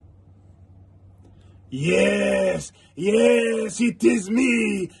Yes, it is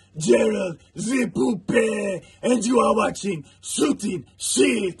me, Gerald the Poupée, and you are watching Shooting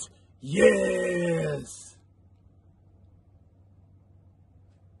Shit. Yes.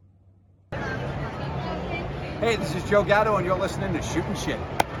 Hey, this is Joe Gatto, and you're listening to Shooting Shit.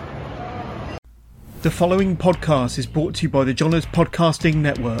 The following podcast is brought to you by the Johners Podcasting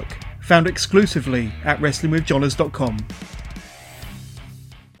Network, found exclusively at WrestlingWithJohners.com.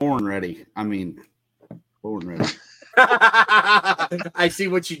 Born ready. I see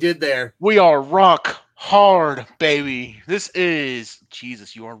what you did there. We are rock hard, baby. This is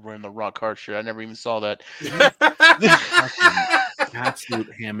Jesus. You are wearing the rock hard shirt. I never even saw that.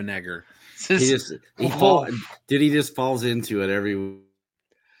 Absolute ham and egger. He just falls into it every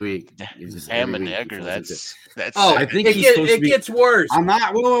week. Ham and egger. That's. I think it gets worse. I'm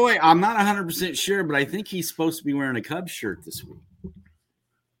not. Wait. I'm not 100% sure, but I think he's supposed to be wearing a Cubs shirt this week.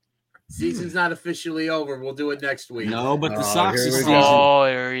 Season's not officially over. We'll do it next week. No, but the Sox' season. Oh,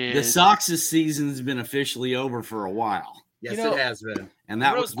 there he is. The Sox' season's been officially over for a while. Yes, it has been. And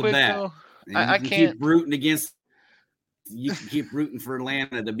that was the bet. I can't keep rooting against. You can keep rooting for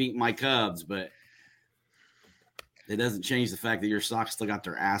Atlanta to beat my Cubs, but it doesn't change the fact that your Sox still got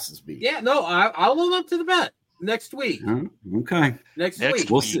their asses beat. Yeah, no, I'll live up to the bet next week. Okay. Next week.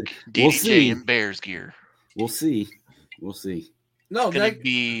 We'll see. DJ in Bears gear. We'll see. No, it's going to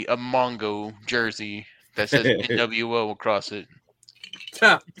be a Mongo jersey that says NWO across it.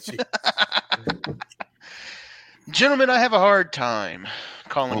 Gentlemen, I have a hard time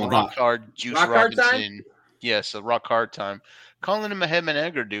calling him Rock Hard Juice Robinson. Yes, a rock hard time. Calling him a Hem and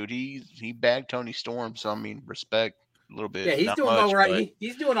Egger, dude. He bagged Tony Storm, so I mean, respect a little bit. Yeah, he's doing all right.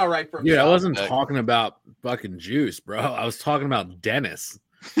 He's doing all right for himself. Dude, I wasn't talking about fucking Juice, bro. I was talking about Dennis.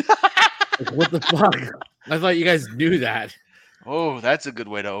 What the fuck? I thought you guys knew that. Oh, that's a good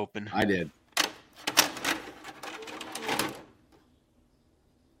way to open. I did.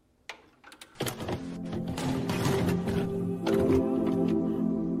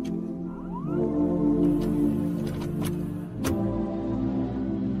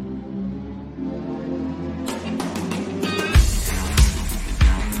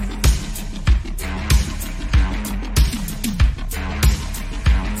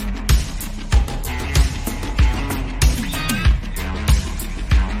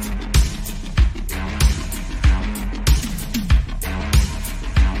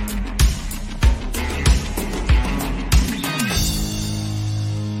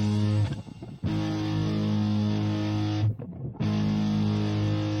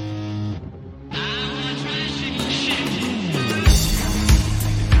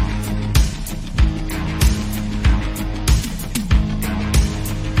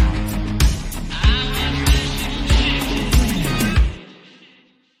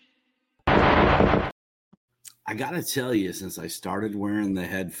 I gotta tell you, since I started wearing the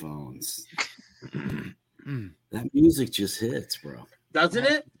headphones, that music just hits, bro. Doesn't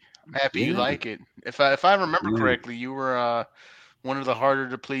it? I'm happy you like it. If I remember correctly, you were one of the harder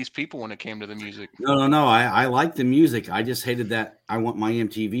to please people when it came to the music. No. I like the music. I just hated that I want my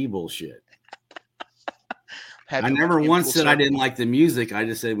MTV bullshit. I never once said I didn't like the music. I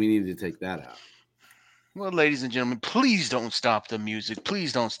just said we needed to take that out. Well, ladies and gentlemen, please don't stop the music.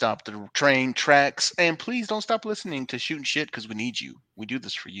 Please don't stop the train tracks. And please don't stop listening to Shooting Shit because we need you. We do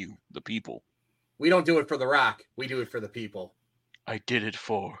this for you, the people. We don't do it for The Rock. We do it for the people. I did it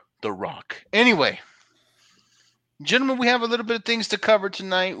for The Rock. Anyway, gentlemen, we have a little bit of things to cover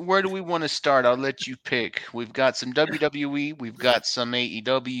tonight. Where do we want to start? I'll let you pick. We've got some WWE. We've got some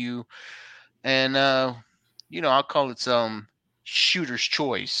AEW. And, I'll call it some shooter's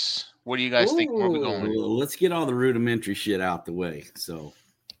choice. What do you guys think? Where are we going? Well, let's get all the rudimentary shit out the way. So,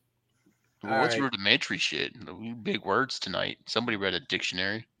 what's rudimentary shit? Big words tonight. Somebody read a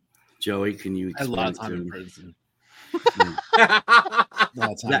dictionary. Joey, can you explain? A lot of time in prison. A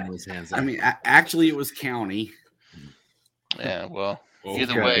lot of time in his hands. I mean, actually, it was county. Yeah, well,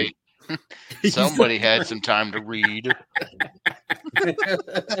 either way, somebody had some time to read.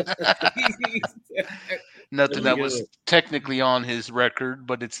 Nothing that was technically on his record,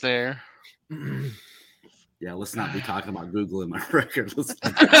 but it's there. Yeah, let's not be talking about Google in my record.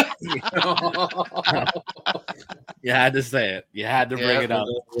 You had to say it. You had to bring it up.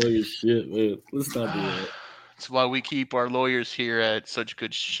 Shit, man. Let's not do that. That's why we keep our lawyers here at Such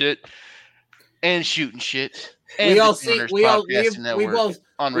Good Shit and Shooting Shit. And we've all seen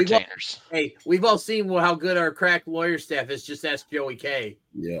on retainers. We've all seen how good our crack lawyer staff is. Just ask Joey K.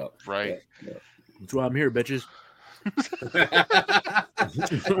 Yeah, right. Yeah. That's why I'm here, bitches.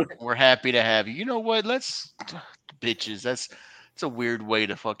 We're happy to have you. You know what? Bitches. It's a weird way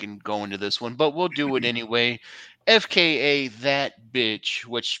to fucking go into this one, but we'll do it anyway. FKA that bitch,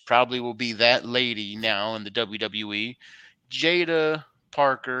 which probably will be that lady now in the WWE. Jada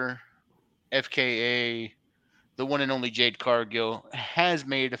Parker, FKA, the one and only Jade Cargill, has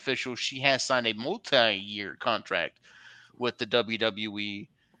made it official. She has signed a multi-year contract with the WWE.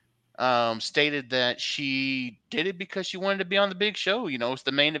 Stated that she did it because she wanted to be on the big show. You know, it's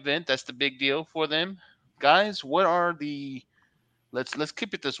the main event. That's the big deal for them. Guys, what are the... Let's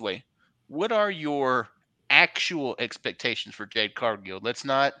keep it this way. What are your actual expectations for Jade Cargill? Let's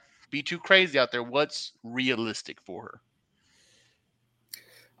not be too crazy out there. What's realistic for her?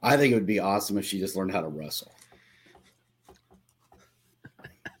 I think it would be awesome if she just learned how to wrestle.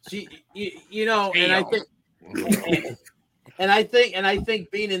 She, you know, and I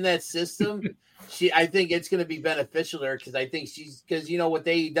think being in that system, I think it's going to be beneficial to her because I think because you know with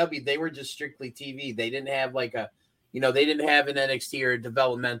AEW they were just strictly TV. They didn't have like they didn't have an NXT or a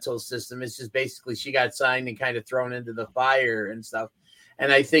developmental system. It's just basically she got signed and kind of thrown into the fire and stuff.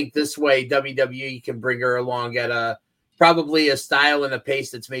 And I think this way WWE can bring her along at probably a style and a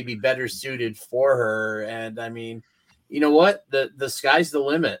pace that's maybe better suited for her. And I mean, you know what? The sky's the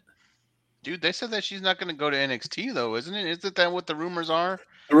limit. Dude, they said that she's not going to go to NXT though, isn't it? Isn't that what the rumors are?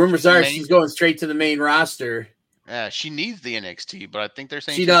 The rumors are she's going straight to the main roster. Yeah, she needs the NXT, but I think they're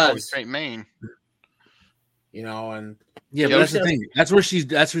saying she does going straight main. You know, and yeah, but that's the thing. That's what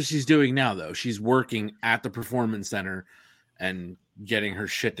she's doing now, though. She's working at the Performance Center and getting her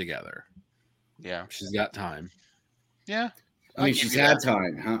shit together. Yeah, she's got time. Yeah, I mean, she's had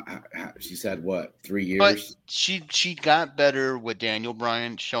time. She's had what, 3 years? But she got better with Daniel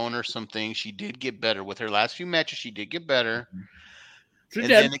Bryan showing her some things. She did get better with her last few matches. She did get better. She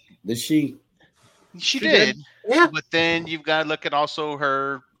did. Did she? She did. Yeah. But then you've got to look at also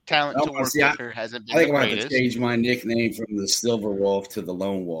her talent to work with her hasn't been. I think I'm going to change my nickname from the Silver Wolf to the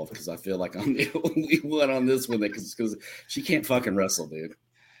Lone Wolf because I feel like I'm the only one on this one because she can't fucking wrestle, dude.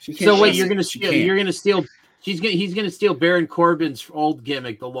 She can't. So wait, you're gonna steal. He's gonna steal Baron Corbin's old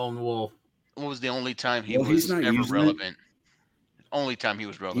gimmick, the Lone Wolf. What was the only time he was ever relevant? Only time he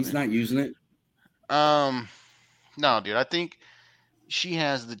was relevant. He's not using it. No, dude. I think she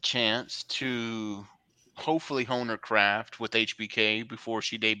has the chance to hopefully hone her craft with HBK before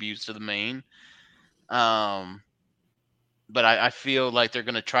she debuts to the main. But I feel like they're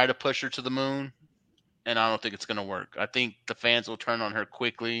going to try to push her to the moon, and I don't think it's going to work. I think the fans will turn on her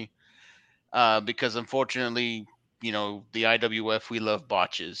quickly because, unfortunately, you know, the IWF, we love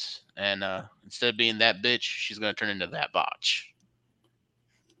botches. And instead of being that bitch, she's going to turn into that botch.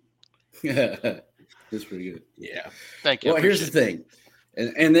 That's pretty good. Yeah. Thank you. Well, here's the thing.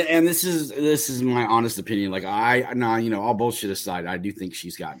 And this is my honest opinion. Like all bullshit aside, I do think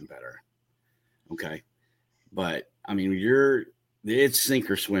she's gotten better. Okay. But I mean, it's sink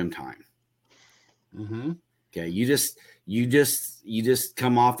or swim time. Mm-hmm. Okay. You just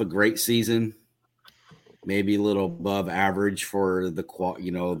come off a great season, maybe a little above average for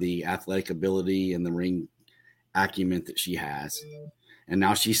the athletic ability and the ring acumen that she has. And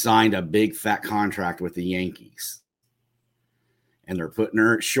now she signed a big fat contract with the Yankees. And they're putting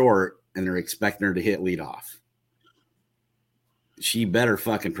her short and they're expecting her to hit leadoff. She better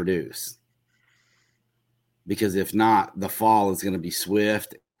fucking produce. Because if not, the fall is going to be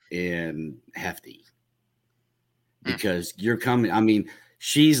swift and hefty. Because you're coming, I mean,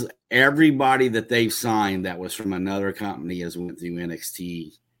 she's everybody that they've signed that was from another company has went through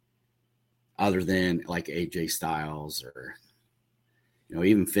NXT other than like AJ Styles or,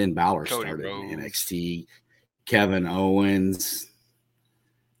 even Finn Balor started in NXT, Kevin Owens,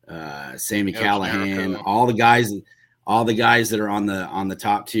 Sami Callihan, all the guys that are on the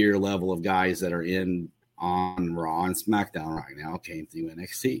top tier level of guys that are on Raw and SmackDown right now came through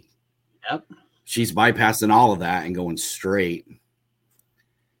NXT. Yep. She's bypassing all of that and going straight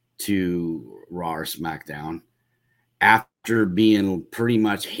to Raw or SmackDown after being pretty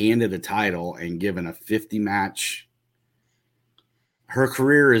much handed a title and given a 50 match. Her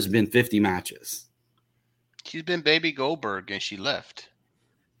career has been 50 matches. She's been Baby Goldberg and she left.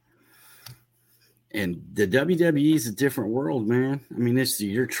 And the WWE is a different world, man. I mean,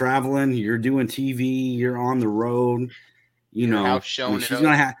 you're traveling, you're doing TV, you're on the road. She's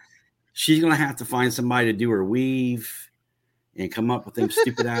gonna have to find somebody to do her weave and come up with them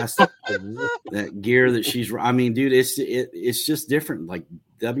stupid ass that gear that she's. I mean, dude, it's just different. Like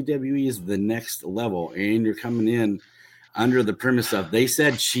WWE is the next level, and you're coming in under the premise of they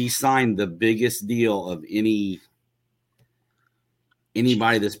said she signed the biggest deal of anybody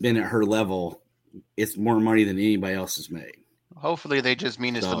that's been at her level. It's more money than anybody else has made. Hopefully, they just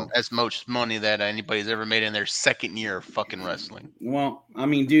mean as much money that anybody's ever made in their second year of fucking wrestling. Well, I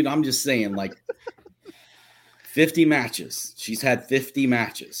mean, dude, I'm just saying, like, 50 matches. She's had 50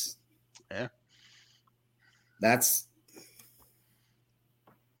 matches. Yeah. That's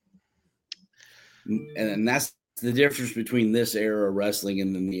the difference between this era of wrestling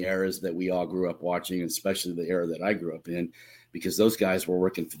and then the eras that we all grew up watching, especially the era that I grew up in, because those guys were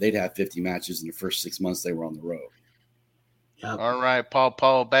working. They'd have 50 matches in the first 6 months they were on the road. Yep. All right,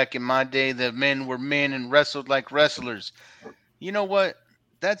 Paul. Back in my day, the men were men and wrestled like wrestlers. You know what?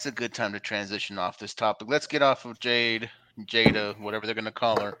 That's a good time to transition off this topic. Let's get off of Jada, whatever they're going to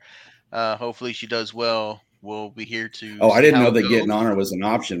call her. Hopefully she does well. We'll be here to. Oh, I didn't know that getting on her was an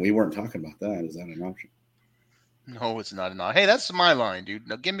option. We weren't talking about that. Is that an option? No, it's not an option. Hey, that's my line, dude.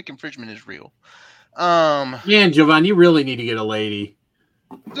 Now, gimmick infringement is real. Man, Jovan, you really need to get a lady.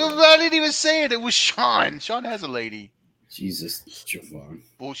 I didn't even say it. It was Sean. Sean has a lady. Jesus, Jovan.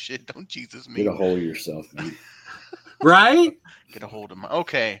 Bullshit. Don't Jesus me. Get a hold of yourself, man. Right? Get a hold of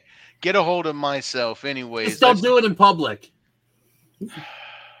Get a hold of myself. Anyways. Just don't do it in public.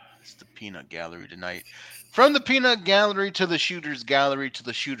 It's the peanut gallery tonight. From the peanut gallery to the shooter's gallery to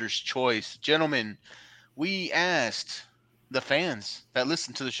the shooter's choice. Gentlemen, we asked the fans that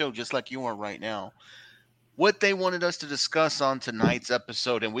listen to the show just like you are right now what they wanted us to discuss on tonight's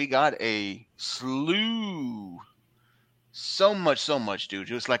episode, and we got a slew. So much, dude.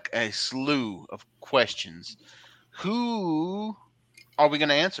 It was like a slew of questions. Who are we going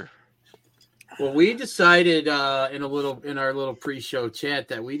to answer? Well, we decided in our little pre-show chat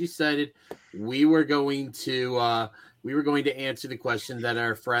that we decided we were going to answer the question that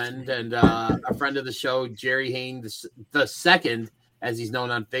our friend and a friend of the show, Jerry Hain the second, as he's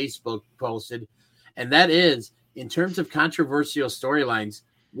known on Facebook, posted, and that is, in terms of controversial storylines,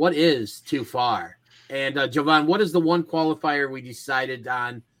 what is too far? And Jovan, what is the one qualifier we decided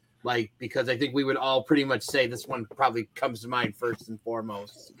on? Like, because I think we would all pretty much say this one probably comes to mind first and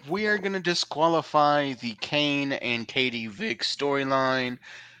foremost. We are going to disqualify the Kane and Katie Vick storyline.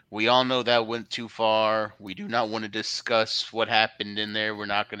 We all know that went too far. We do not want to discuss what happened in there. We're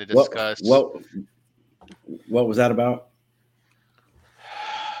not going to discuss. What was that about?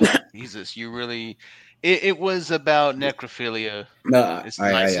 Jesus, you really... It was about necrophilia. No,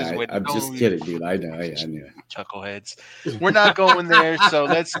 I'm just kidding, dude. I know. Chuckleheads. We're not going there, so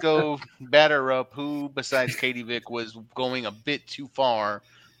let's go batter up who, besides Katie Vick, was going a bit too far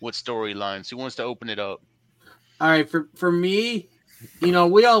with storylines. Who wants to open it up? All right, for me, we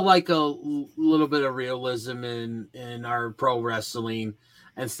all like a little bit of realism in our pro wrestling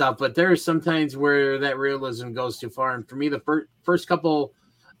and stuff, but there are sometimes where that realism goes too far. And for me, the first couple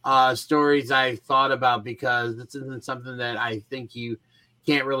stories I thought about, because this isn't something that I think you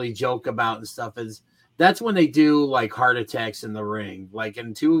can't really joke about and stuff, is that's when they do like heart attacks in the ring. Like,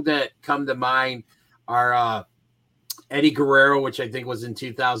 and two that come to mind are Eddie Guerrero, which I think was in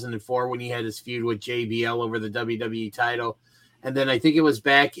 2004 when he had his feud with JBL over the WWE title. And then I think it was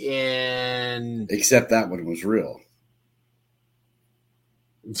back in... Except that one was real.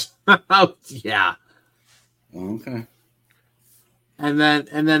 Yeah. Okay. And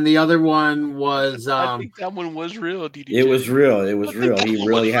then the other one was... I think that one was real, DDJ. It was real. He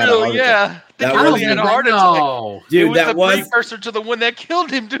really had a heart attack. Yeah. That really had a heart attack. Dude, that was the precursor to the one that killed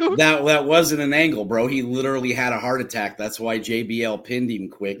him, dude. That wasn't an angle, bro. He literally had a heart attack. That's why JBL pinned him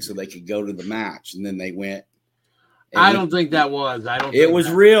quick so they could go to the match. And then they went... I don't think that was. It was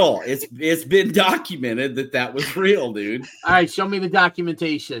real. It's been documented that was real, dude. All right, show me the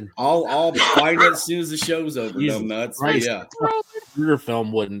documentation. I'll find it as soon as the show's over. Dumb nuts. Right. Yeah. Your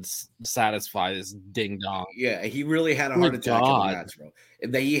film wouldn't satisfy this ding dong. Yeah, he really had a heart attack in the match, bro.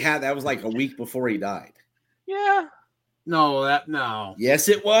 And that was like a week before he died. Yeah. No. Yes,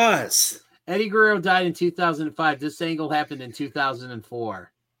 it was. Eddie Guerrero died in 2005. This angle happened in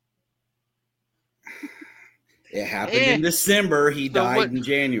 2004. It happened in December. He died in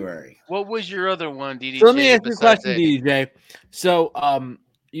January. What was your other one, DDJ? So let me ask you a question, DJ. So,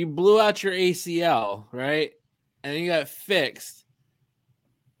 you blew out your ACL, right? And then you got it fixed.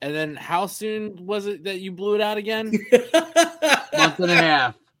 And then how soon was it that you blew it out again? Month and a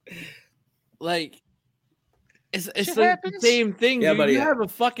half. Like, it's the same thing. Yeah, dude. You have a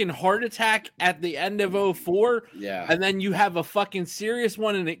fucking heart attack at the end of 04. Yeah. And then you have a fucking serious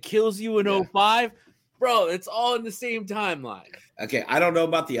one and it kills you in 05. Bro, it's all in the same timeline. Okay, I don't know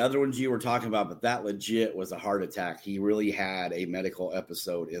about the other ones you were talking about, but that legit was a heart attack. He really had a medical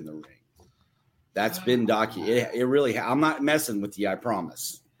episode in the ring. That's been documented. It really. I'm not messing with you. I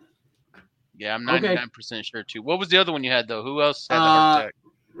promise. Yeah, I'm 99% sure too. What was the other one you had though? Who else had the heart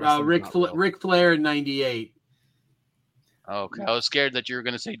attack? Ric Flair in '98. Okay, I was scared that you were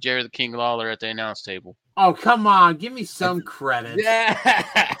going to say Jerry the King Lawler at the announce table. Oh, come on. Give me some credit. Yeah.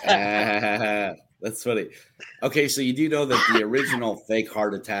 That's funny. Okay, so you do know that the original fake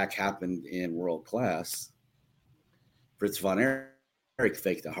heart attack happened in World Class. Fritz von Erich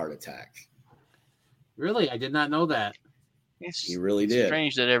faked a heart attack. Really? I did not know that. He really did.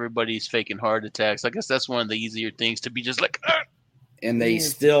 Strange that everybody's faking heart attacks. I guess that's one of the easier things to be just like. And they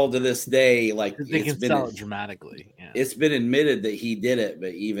still, to this day, like They can sell it dramatically. Yeah. It's been admitted that he did it,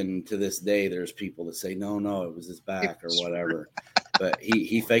 but even to this day, there's people that say, no, it was his back or whatever. But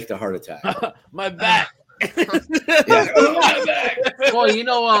he faked a heart attack. My back. My back. Well, you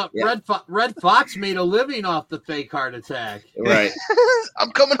know, Yeah. Red Fox made a living off the fake heart attack. Right. I'm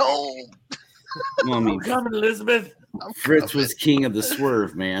coming home. Well, I mean, Coming, Elizabeth. Fritz was king of the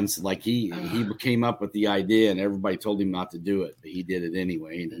swerve, man. So, like he came up with the idea, and everybody told him not to do it, but he did it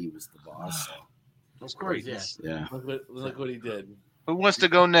anyway, and he was the boss. So, Of course, yeah. yeah. Look what he did. Who wants to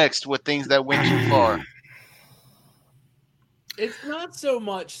go next with things that went too far? It's not so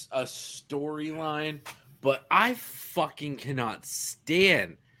much a storyline, but I fucking cannot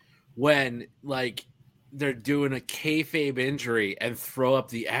stand when like they're doing a kayfabe injury and throw up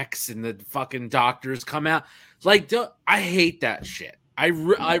the X and the fucking doctors come out. Like, I hate that shit. I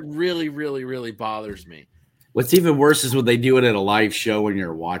really, really, really bothers me. What's even worse is when they do it at a live show when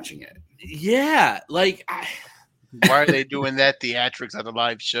you're watching it. Yeah, like Why are they doing that theatrics at a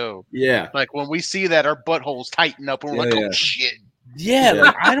live show? Yeah. Like when we see that, our buttholes tighten up and we're like, Yeah. oh shit. yeah,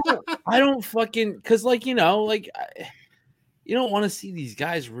 like I don't fucking because like you know like you don't want to see these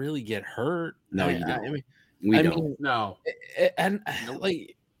guys really get hurt. No, you don't. I don't. mean, No. and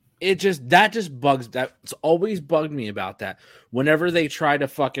like it just bugs. That's always bugged me about that. Whenever they try to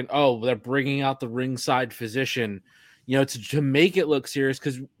fucking they're bringing out the ringside physician, you know, to make it look serious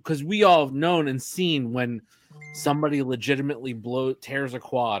because we all have known and seen when somebody legitimately tears a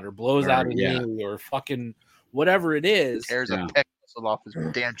quad or blows out a knee or fucking whatever it is, Tears a peck muscle off his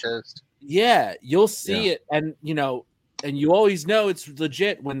damn chest. Yeah, you'll see it, and you know. And you always know it's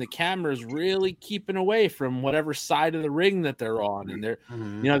legit when the camera's really keeping away from whatever side of the ring that they're on, and they're,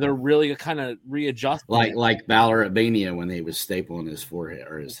 you know, they're really kind of readjusting. Like Balor at Mania when they was stapling his forehead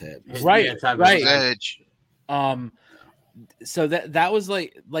or his head. Right, Yeah, right. Edge. So that was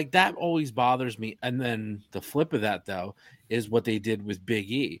like that always bothers me. And then the flip of that though is what they did with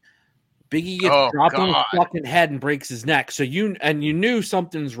Big E. Big E gets dropped on his fucking head and breaks his neck. So you knew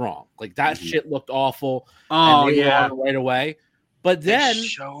something's wrong. Like that shit looked awful. Oh, and they were yeah. on it right away. But then They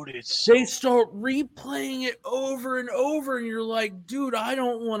showed it so they start replaying it over and over, and you're like, dude, I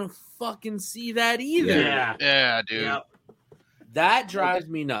don't want to fucking see that either. Yeah. yeah, dude. Yep. That drives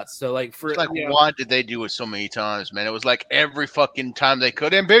me nuts. So like It's like, why did they do it so many times, man? It was like every fucking time they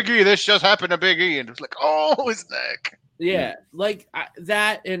could. And Big E, this just happened to Big E. And it was like, oh, his neck. yeah, like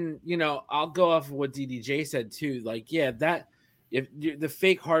that, and you know, I'll go off of what DDJ said too. Like, yeah, that if the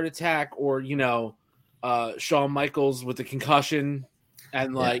fake heart attack, or you know, Shawn Michaels with the concussion,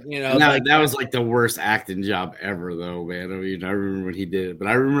 and like you know, that was like the worst acting job ever, though, man. I mean, I remember when he did it, but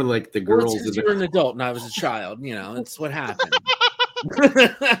I remember like the girls. Well, you're an adult and I was a child, you know, that's what happened.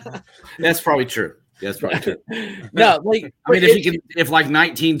 That's probably true. That's probably true. No, like I mean, if like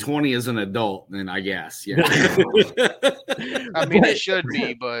 1920 is an adult, then I guess, yeah. I mean, it should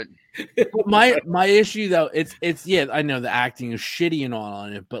be, but my issue though, it's yeah, I know the acting is shitty and all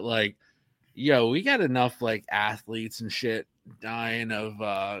on it, but like, yo, we got enough like athletes and shit dying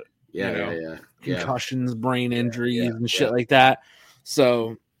of concussions, brain injuries, and shit like that.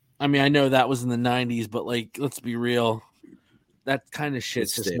 So, I mean, I know that was in the 90s, but like, let's be real, that kind of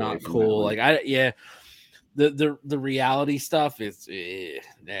shit's just not cool. Like, the reality stuff is,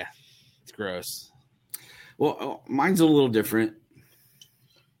 it's gross. Well, mine's a little different.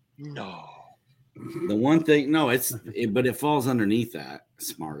 no. The one thing, but it falls underneath that,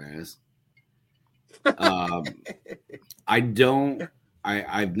 smart ass.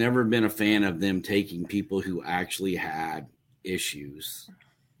 I've never been a fan of them taking people who actually had issues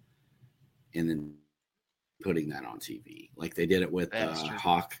and then putting that on TV. Like they did it with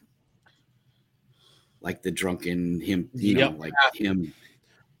Hawk. Like the drunken him, you know, like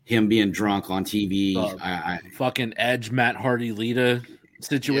him being drunk on TV. Fucking Edge, Matt Hardy, Lita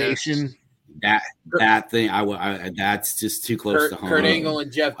situation. Yes. That thing, that's just too close to home. Kurt Angle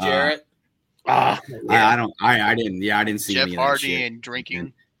and Jeff Jarrett. I didn't see Jeff any Hardy of that shit. and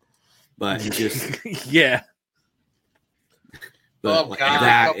drinking. But just yeah. But like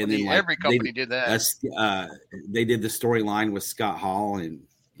that, and then like, every company did that. They did the storyline with Scott Hall in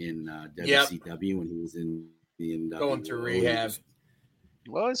WCW when he was in the NWO. Going to rehab.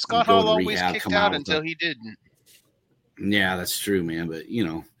 Well, Scott Hall always kicked out until he didn't. Yeah, that's true, man.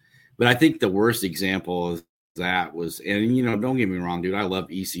 But I think the worst example of that was, and don't get me wrong, dude. I love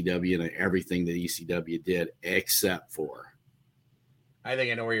ECW and everything that ECW did, except for I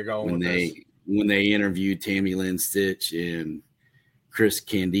think I know where you're going when they interviewed Tammy Lynn Stitch and Chris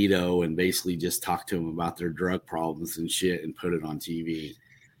Candido and basically just talked to them about their drug problems and shit and put it on TV.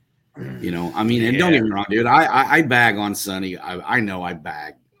 And don't get me wrong, dude. I bag on Sunny. I know I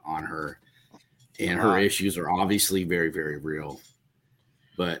bag on her, and her issues are obviously very, very real.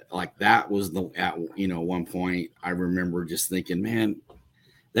 But like that was at one point I remember just thinking, man,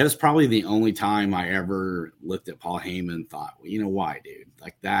 that is probably the only time I ever looked at Paul Heyman and thought, well, why, dude?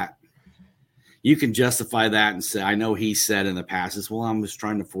 Like that, you can justify that and say, I know he said in the past, well, I'm just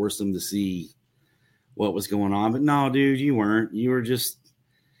trying to force him to see what was going on. But no, dude, you weren't. You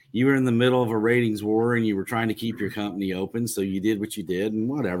were in the middle of a ratings war and you were trying to keep your company open. So you did what you did and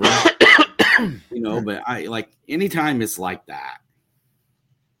whatever, but I like anytime it's like that.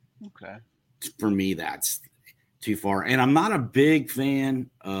 Okay. For me, that's too far. And I'm not a big fan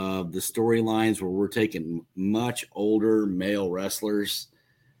of the storylines where we're taking much older male wrestlers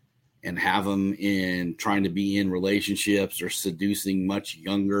and have them trying to be in relationships or seducing much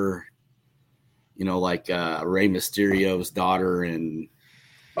younger, like Rey Mysterio's daughter and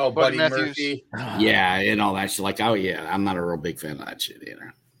Buddy Murphy. Yeah, and all that shit. Like, I'm not a real big fan of that shit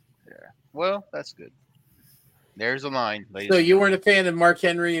either. Yeah. Well, that's good. There's a line. So you weren't a fan of Mark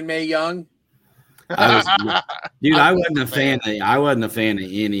Henry and Mae Young? Dude, I wasn't a fan of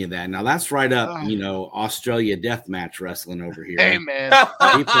any of that. Now that's right up, Australia deathmatch wrestling over here. Hey man,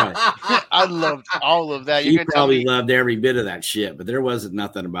 I loved all of that. You probably loved every bit of that shit, but there wasn't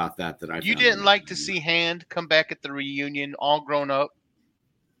nothing about that I. You didn't like to see Hand come back at the reunion, all grown up.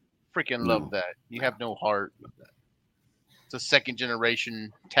 Freaking love that. You have no heart. It's a second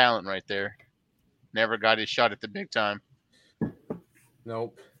generation talent right there. Never got his shot at the big time.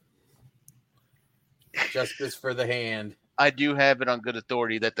 Nope. Justice for the Hand. I do have it on good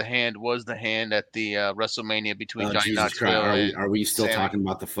authority that the Hand was the Hand at the WrestleMania between Johnny Knoxville. Are we still talking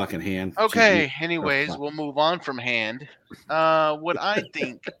about the fucking Hand? Okay. Anyways, we'll move on from Hand. What I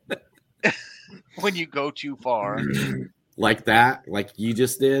think when you go too far, like that, like you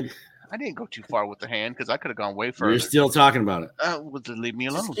just did. I didn't go too far with the Hand because I could have gone way further. You're still talking about it. Leave me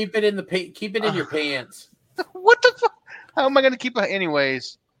alone. Just keep it in keep it in your pants. What the fuck? How am I going to keep it?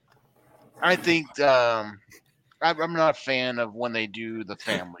 Anyways, I think I'm not a fan of when they do the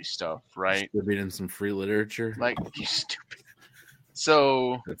family stuff, right? Reading some free literature. Like, you stupid.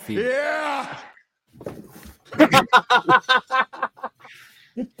 So, Yeah.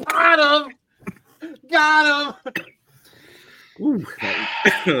 Got him. Ooh,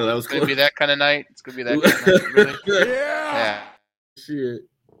 that was going to be that kind of night. It's going to be that kind of night. Really? Yeah. Shit.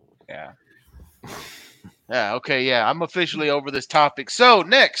 Yeah. Yeah. Okay. Yeah. I'm officially over this topic. So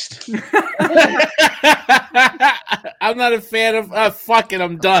next, I'm not a fan of. Fuck it.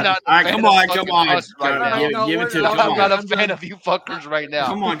 I'm done. All right, come on. Give it to. I'm not a fan of you fuckers right now.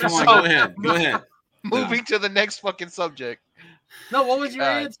 Come on. Go ahead. Moving to the next fucking subject. No, what was your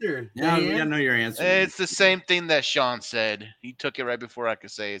answer? Yeah, we gotta know your answer. It's the same thing that Sean said. He took it right before I could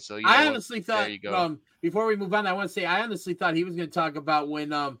say it. So I honestly thought. There you go. Before we move on, I want to say I honestly thought he was going to talk about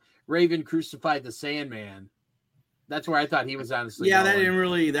when Raven crucified the Sandman. That's where I thought he was honestly. Yeah,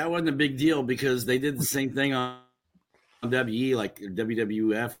 going. that wasn't a big deal because they did the same thing on WE, like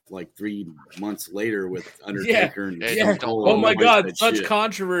WWF, like 3 months later with Undertaker. Yeah. Oh my God, such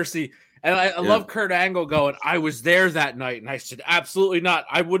controversy. And I love Kurt Angle going, I was there that night. And I said, absolutely not.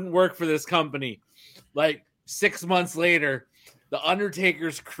 I wouldn't work for this company. Like 6 months later, The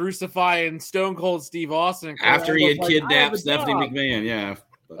Undertaker's crucifying Stone Cold Steve Austin. After he had kidnapped Stephanie McMahon. Yeah.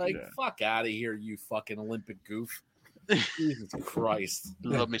 Fuck out of here, you fucking Olympic goof. Jesus Christ.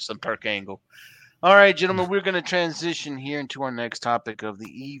 Love me some Kurt Angle. All right, gentlemen, we're going to transition here into our next topic of the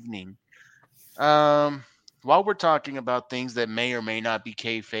evening. While we're talking about things that may or may not be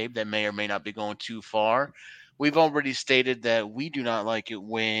kayfabe, that may or may not be going too far, we've already stated that we do not like it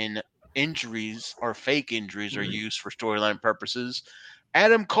when injuries or fake injuries are used for storyline purposes.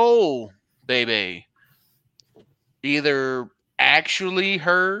 Adam Cole, baby, either actually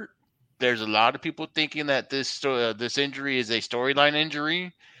hurt. There's a lot of people thinking that this injury is a storyline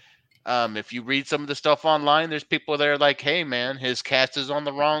injury. If you read some of the stuff online, there's people that are like, hey, man, his cast is on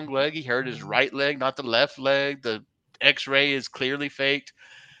the wrong leg. He hurt his right leg, not the left leg. The x-ray is clearly faked.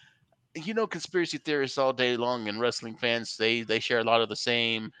 Conspiracy theorists all day long and wrestling fans, they share a lot of the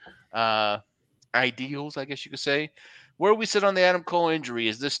same ideals, I guess you could say. Where we sit on the Adam Cole injury,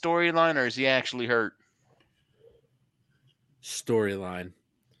 is this storyline or is he actually hurt? Storyline.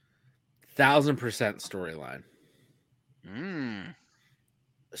 1,000% storyline.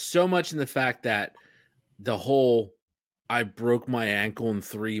 So much in the fact that the whole I broke my ankle in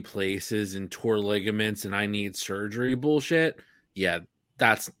 3 places and tore ligaments and I need surgery bullshit. Yeah,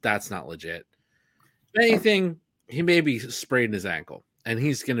 that's not legit. If anything, he may be sprained his ankle and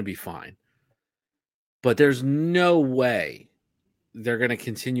he's going to be fine. But there's no way they're going to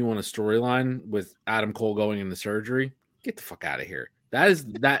continue on a storyline with Adam Cole going into surgery. Get the fuck out of here. That is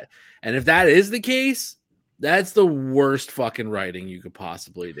that. And if that is the case, that's the worst fucking writing you could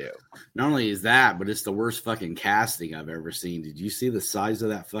possibly do. Not only is that, but it's the worst fucking casting I've ever seen. Did you see the size of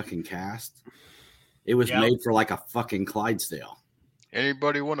that fucking cast? It was made for like a fucking Clydesdale.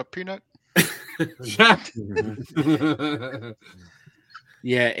 Anybody want a peanut?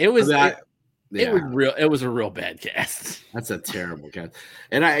 Yeah, it was. It was a real bad cast. That's a terrible cast.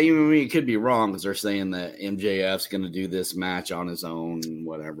 And I mean, it could be wrong because they're saying that MJF's going to do this match on his own and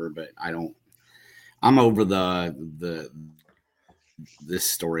whatever, but I'm over this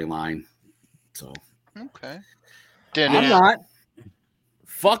storyline. So okay. I'm not.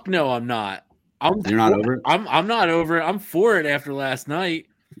 Fuck no, I'm not. You're not over it? I'm not over it. I'm for it after last night.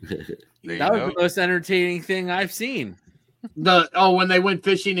 That was the most entertaining thing I've seen. When they went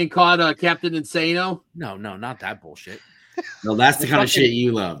fishing and caught Captain Insano? No, not that bullshit. No, that's the kind of shit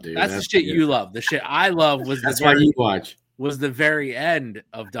you love, dude. That's the shit you love. The shit I love was why you watch. Was the very end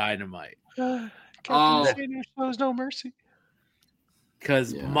of Dynamite. Captain Insano shows no mercy.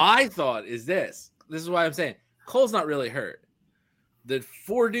 Because my thought is this. This is why I'm saying Cole's not really hurt. The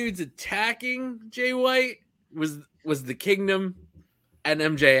 4 dudes attacking Jay White was the Kingdom and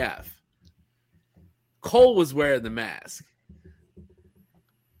MJF. Cole was wearing the mask.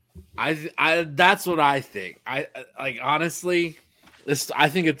 I that's what I think. I honestly, I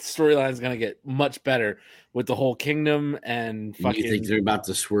think the storyline is going to get much better with the whole Kingdom and fucking. You think they're about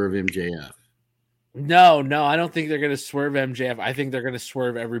to swerve MJF? No, I don't think they're going to swerve MJF. I think they're going to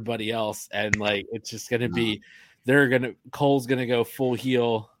swerve everybody else, and it's just going to be. Cole's going to go full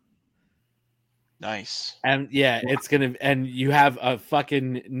heel. Nice. And it's going to, and you have a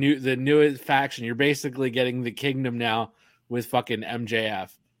fucking the newest faction. You're basically getting the Kingdom now with fucking MJF.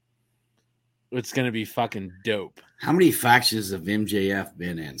 It's going to be fucking dope. How many factions have MJF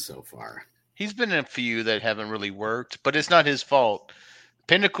been in so far? He's been in a few that haven't really worked, but it's not his fault.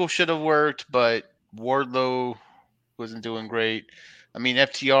 Pinnacle should have worked, but Wardlow wasn't doing great. I mean,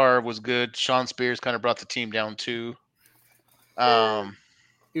 FTR was good. Sean Spears kind of brought the team down too.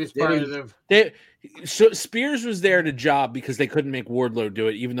 He was part of the. So Spears was there to job because they couldn't make Wardlow do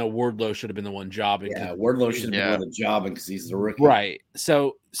it, even though Wardlow should have been the one jobbing. Yeah, Wardlow should have been the one jobbing because he's the rookie. Right.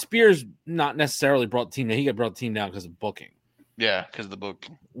 So Spears not necessarily brought the team down. He got brought the team down because of booking. Yeah, because of the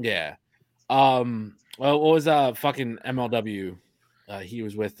booking. Yeah. Well, what was fucking MLW? He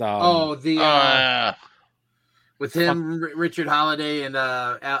was with with him, Richard Holiday and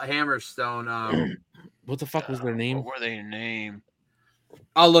Hammerstone. What the fuck was their name? What were their name?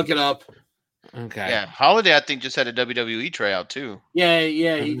 I'll look it up. Okay. Yeah, Holiday, I think, just had a WWE tryout too. Yeah,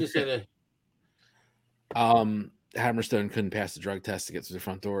 he just had a. Hammerstone couldn't pass the drug test to get to the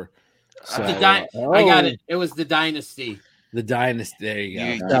front door. So, I got it. It was the Dynasty. The Dynasty. There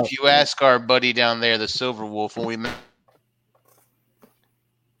you go. If you ask our buddy down there, the Silver Wolf, when we met.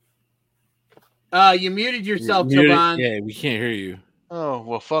 You muted yourself, Jovan. Yeah, we can't hear you. Oh,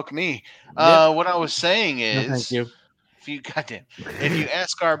 well, fuck me. What I was saying is, no, thank you. If you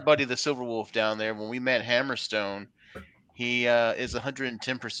ask our buddy the Silver Wolf down there, when we met Hammerstone, he is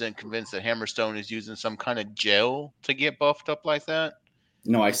 110% convinced that Hammerstone is using some kind of gel to get buffed up like that.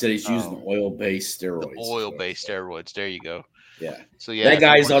 No, I said he's using oil-based steroids. Oil-based steroids. There you go. Yeah. So yeah, that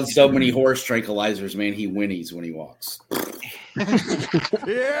guy's on so many horse tranquilizers, man. He whinnies when he walks.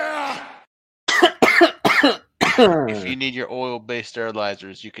 Yeah. If you need your oil-based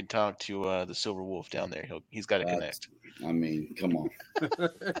sterilizers, you can talk to the Silver Wolf down there. He's got to connect. I mean, come on.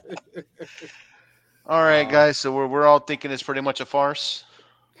 All right, guys. So we're all thinking it's pretty much a farce.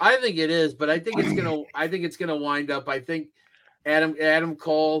 I think it is, but I think it's gonna wind up. I think Adam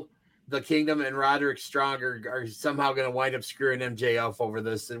Cole, the Kingdom, and Roderick Strong are somehow gonna wind up screwing MJF over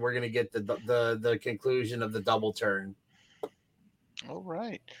this, and we're gonna get the conclusion of the double turn. All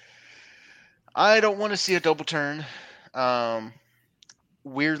right. I don't want to see a double turn.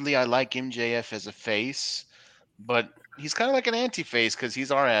 Weirdly, I like MJF as a face, but he's kind of like an anti-face because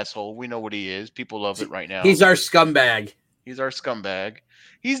he's our asshole. We know what he is. People love it right now. He's our scumbag. He's our scumbag.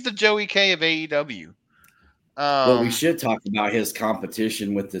 He's the Joey K of AEW. Well, we should talk about his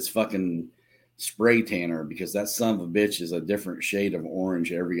competition with this fucking spray tanner because that son of a bitch is a different shade of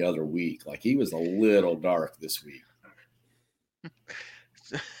orange every other week. Like he was a little dark this week.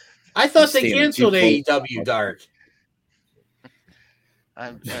 I thought they canceled AEW Dark.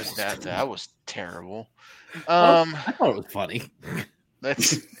 That was terrible. I thought it was funny.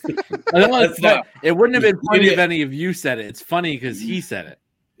 Let's. I know it's That's not- it wouldn't have been you funny if didn't- any of you said it. It's funny because he said it.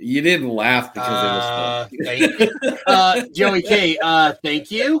 You didn't laugh because it was Thank you. Joey K,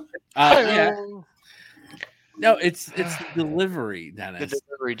 thank you. Yeah. No, it's the delivery, Dennis. The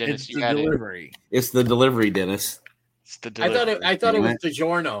delivery, Dennis. It's You the got it. delivery. It's the delivery, Dennis. It's the I delivery. thought it was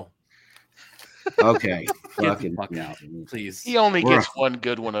DiGiorno. Okay. Get the Fucking fuck out, please. He only We're- gets one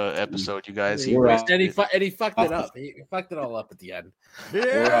good one a episode, you guys. He We're was- And he fucked it up. He fucked it all up at the end.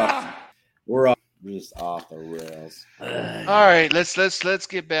 We're off, just off the rails. All right, let's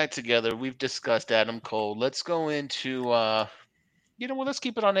get back together. We've discussed Adam Cole. Let's go into let's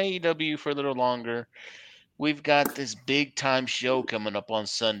keep it on AEW for a little longer. We've got this big time show coming up on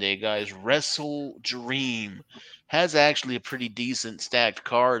Sunday, guys. Wrestle Dream has actually a pretty decent stacked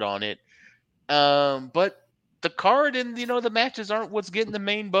card on it. But the card and the matches aren't what's getting the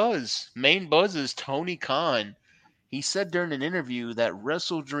main buzz. Main buzz is Tony Khan. He said during an interview that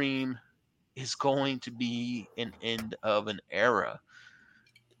Wrestle Dream is going to be an end of an era.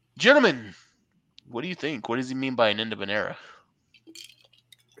 Gentlemen, what do you think? What does he mean by an end of an era?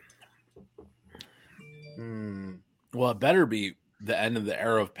 Well, it better be the end of the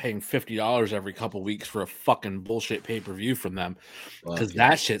era of paying $50 every couple weeks for a fucking bullshit pay-per-view from them. Because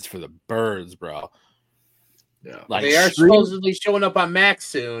that shit's for the birds, bro. Yeah. Like They are stream, supposedly showing up on Max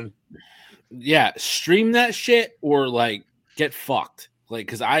soon. yeah, stream that shit or like get fucked. Like,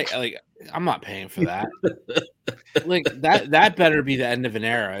 because I'm not paying for that. Like that better be the end of an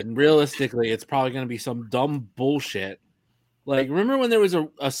era. And realistically, it's probably going to be some dumb bullshit. Like, remember when there was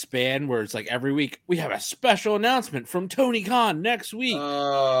a span where it's like every week we have a special announcement from Tony Khan next week,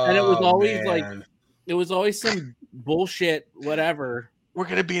 and it was always like it was always some bullshit, whatever. We're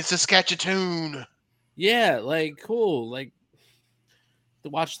gonna be in Saskatchewan. Yeah, like cool, like to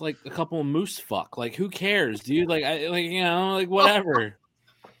watch like a couple of moose fuck. Like, who cares, dude? Like, like whatever.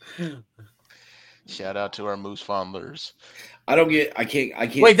 Shout out to our moose fondlers. I can't.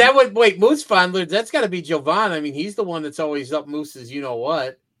 Wait, Moose Fondler, that's got to be Jovan. I mean, he's the one that's always up Moose's you know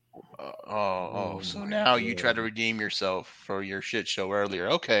what. So now you try to redeem yourself for your shit show earlier.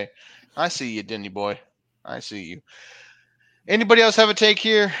 Okay. I see you, Denny boy. I see you. Anybody else have a take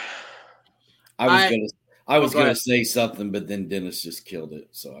here? I was go gonna ahead. say something, but then Dennis just killed it,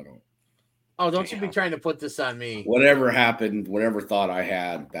 so I don't. Oh, don't you be trying to put this on me. Whatever happened, whatever thought I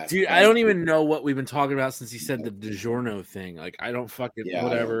had, that's Dude, I don't even know what we've been talking about since he said the DiGiorno thing. Like, I don't fucking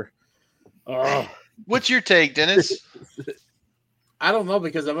whatever. Oh, What's your take, Dennis? I don't know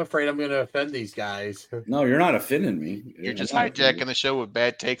because I'm afraid I'm going to offend these guys. No, you're not offending me. You're just I'm not hijacking offended. the show with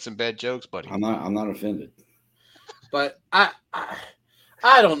bad takes and bad jokes, buddy. I'm not offended. But I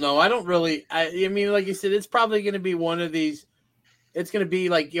don't know. I don't really. I mean, like you said, it's probably going to be one of these. It's going to be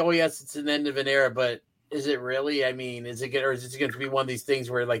like, oh yes, it's an end of an era, but is it really? I mean, is it going to be one of these things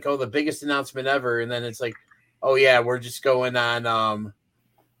where like, oh, the biggest announcement ever, and then it's like, oh yeah, we're just going on,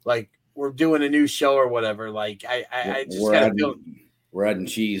 like we're doing a new show or whatever. Like I just kind of feel we're adding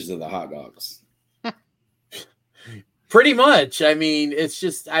cheese to the hot dogs. pretty much. I mean, it's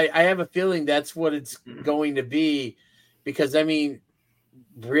just I have a feeling that's what it's going to be, because I mean,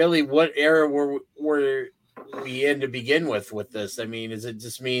 really, what era were we in to begin with this? I mean, does it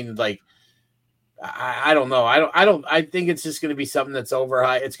just mean like I don't know. I think it's just going to be something that's over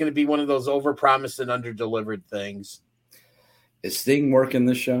high. It's going to be one of those over promised and under delivered things. Is Sting working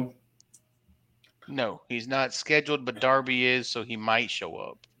this show? No, he's not scheduled, but Darby is, so he might show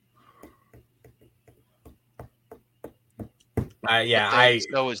up.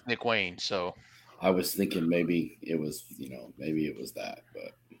 So is Nick Wayne. So I was thinking maybe it was that,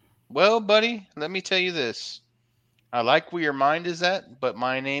 but well, buddy, let me tell you this. I like where your mind is at, but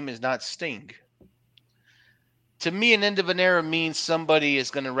my name is not Sting. To me, an end of an era means somebody is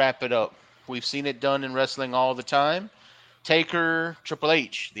going to wrap it up. We've seen it done in wrestling all the time. Taker, Triple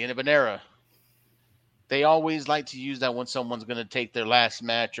H, the end of an era. They always like to use that when someone's going to take their last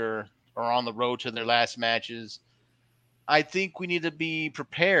match or on the road to their last matches. I think we need to be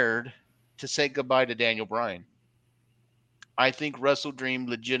prepared to say goodbye to Daniel Bryan. I think Wrestle Dream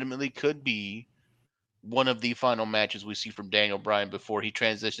legitimately could be one of the final matches we see from Daniel Bryan before he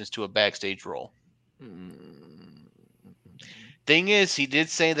transitions to a backstage role. Thing is, he did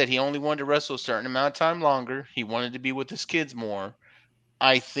say that he only wanted to wrestle a certain amount of time longer. He wanted to be with his kids more.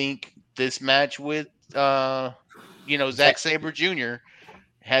 I think this match with, Zack Sabre Jr.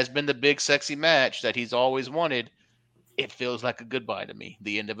 has been the big sexy match that he's always wanted. It feels like a goodbye to me,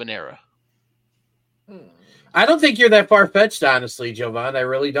 the end of an era. I don't think you're that far-fetched, honestly, Jovan. I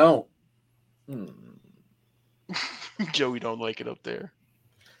really don't. Joey don't like it up there.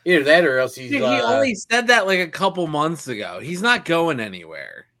 Either that or else he's. Dude, he only said that like a couple months ago. He's not going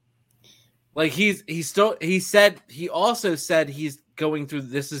anywhere. Like he also said he's going through.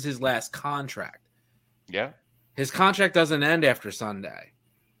 This is his last contract. Yeah. His contract doesn't end after Sunday,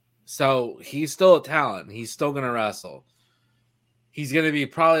 so he's still a talent. He's still going to wrestle. He's going to be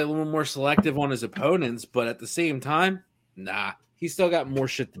probably a little more selective on his opponents, but at the same time, nah, he's still got more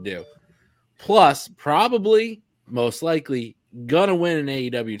shit to do. Plus, probably, most likely, gonna win an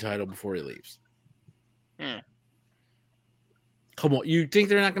AEW title before he leaves. Come on, you think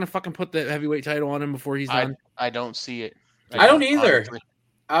they're not gonna fucking put the heavyweight title on him before he's done? I don't see it. I don't either. Honestly.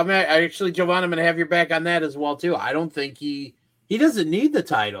 I actually, Giovanni, I'm going to have your back on that as well too. I don't think he doesn't need the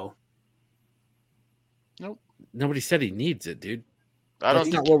title. Nope. Nobody said he needs it, dude. I don't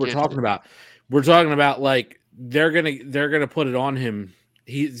That's think not what we're talking about. We're talking about like they're gonna put it on him.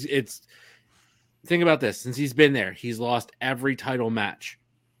 Think about this. Since he's been there, he's lost every title match.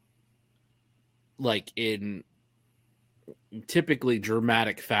 Like in typically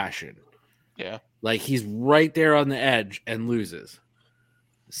dramatic fashion. Yeah. Like he's right there on the edge and loses.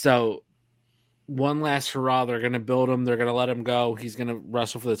 So one last hurrah, they're going to build him. They're going to let him go. He's going to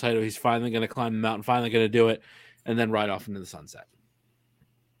wrestle for the title. He's finally going to climb the mountain, finally going to do it, and then ride off into the sunset.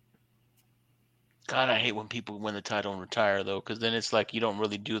 God, I hate when people win the title and retire, though, because then it's like you don't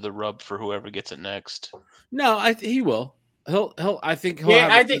really do the rub for whoever gets it next. No, he will. I think he'll Yeah,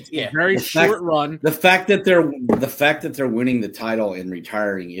 have I think yeah. very short run. The fact that they're winning the title and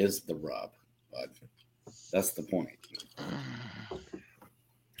retiring is the rub. But that's the point.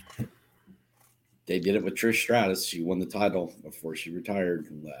 They did it with Trish Stratus. She won the title before she retired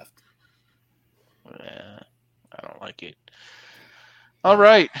and left. Yeah, I don't like it. All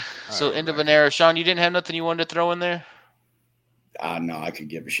right. So end of an era. Sean, you didn't have nothing you wanted to throw in there? No, I could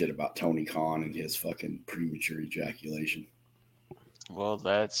give a shit about Tony Khan and his fucking premature ejaculation. Well,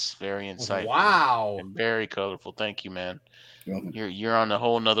 that's very insightful. Wow. And very colorful. Thank you, man. You're welcome. You're on a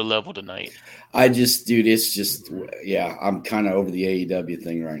whole nother level tonight. Dude, it's just, yeah, I'm kind of over the AEW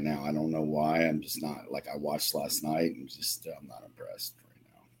thing right now. I don't know why. I'm just not, like I watched last night and I'm not impressed right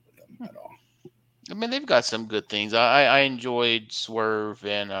now with them at all. I mean, they've got some good things. I enjoyed Swerve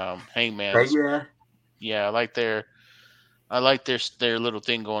and Hangman. Yeah, I like their little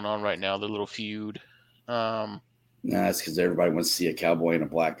thing going on right now, their little feud. Nah, it's because everybody wants to see a cowboy and a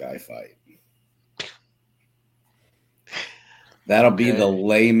black guy fight. That'll be the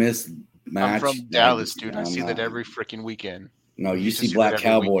lamest match. I'm from Dallas, dude. I see that every freaking weekend. No, you see black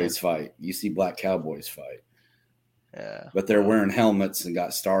cowboys fight. You see black cowboys fight. Yeah. But they're wearing helmets and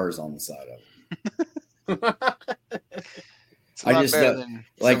got stars on the side of them. I just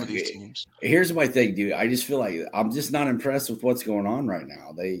like here's my thing, dude. I just feel like I'm just not impressed with what's going on right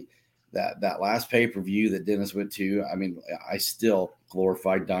now. That last pay-per-view that Dennis went to, I mean, I still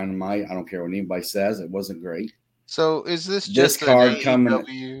glorified Dynamite. I don't care what anybody says, it wasn't great. So is this just card coming up?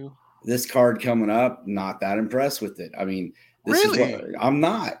 Not that impressed with it. I mean,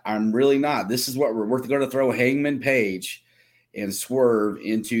 I'm really not. This is what we're going to throw Hangman Page and Swerve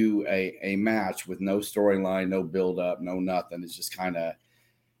into a match with no storyline, no build up, no nothing. It's just kind of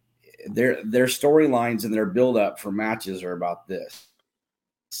their storylines and their build up for matches are about this.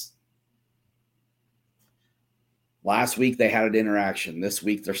 Last week they had an interaction. This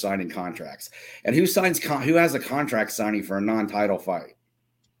week they're signing contracts. And who has a contract signing for a non-title fight?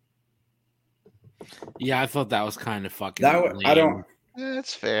 Yeah, I thought that was kind of fucking lame. I don't.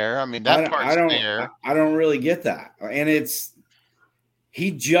 That's fair. I mean, that part's fair. I don't really get that. And he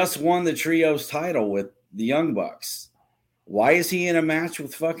just won the trios title with the Young Bucks. Why is he in a match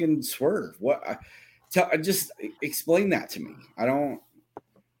with fucking Swerve? Just explain that to me. I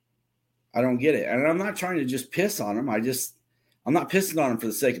don't get it. And I'm not trying to just piss on him. I'm not pissing on him for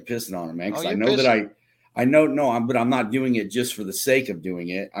the sake of pissing on him, man. Because but I'm not doing it just for the sake of doing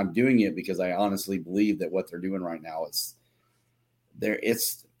it. I'm doing it because I honestly believe that what they're doing right now it's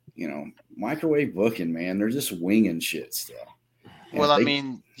microwave booking, man. They're just winging shit still. Well, I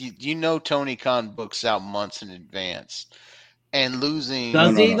mean, you know Tony Khan books out months in advance. And losing...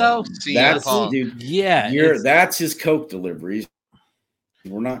 Does he, though? Dude, yeah. That's his Coke deliveries.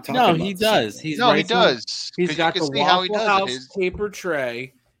 We're not talking about he does. He does. He's got the Waffle House paper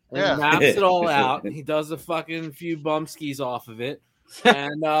tray. And maps it all out. He does a fucking few bumpskis off of it.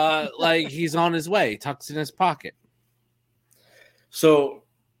 And, he's on his way. Tucks in his pocket. So,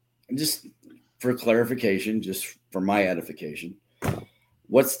 just for clarification, just for my edification,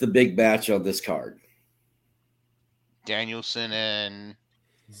 what's the big batch on this card? Danielson and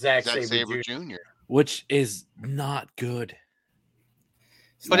Zack Sabre Jr. Which is not good.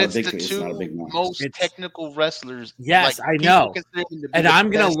 But not it's a big, the it's two not a big match. most It's- technical wrestlers. Yes, like, I people know. consider them to be And the I'm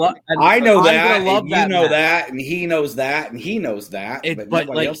gonna best. love. I know I'm that, gonna love and you that know match. that, and he knows that, and he knows that, but But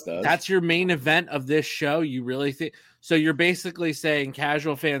nobody like else does. that's your main event of this show. You really think so? You're basically saying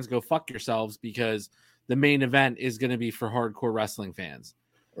casual fans go fuck yourselves because the main event is going to be for hardcore wrestling fans.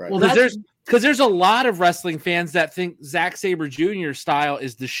 right. Well, Because there's a lot of wrestling fans that think Zack Sabre Jr. style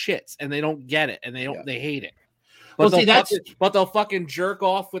is the shits, and they don't get it, and they hate it. Well, But see, they'll fucking jerk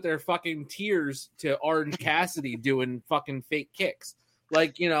off with their fucking tears to Orange Cassidy doing fucking fake kicks.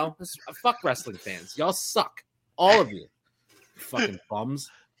 Like, fuck wrestling fans. Y'all suck. All of you. Fucking bums.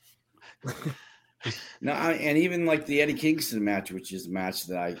 No, and even like the Eddie Kingston match, which is a match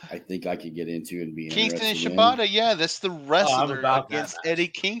that I think I could get into and be Kingston and interested in. Shibata, yeah, that's the wrestler about that against match. Eddie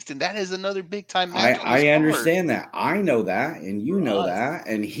Kingston. That is another big time match. on this I card. understand that. I know that, and you know that,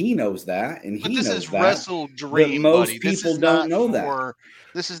 and he knows that, and But he this knows is that. Wrestle Dream, most buddy. This people is don't not know that. for,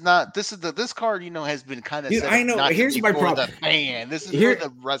 this card, has been kind of Dude, set I up know. not to Here's be my for problem. the fan. This is Here- for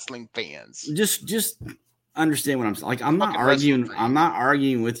the wrestling fans. Just understand what I'm saying. Like, I'm not Fucking arguing. wrestling I'm not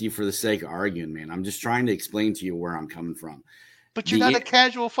arguing with you for the sake of arguing, man. I'm just trying to explain to you where I'm coming from. But you're the- not a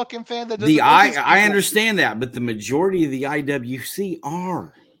casual fucking fan that doesn't The know these I people. understand that, but the majority of the IWC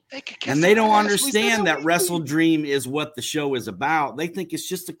are. They could kiss And they their don't ass. We understand said that so. Wrestle Dream is what the show is about. They think it's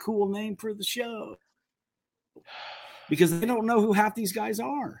just a cool name for the show because they don't know who half these guys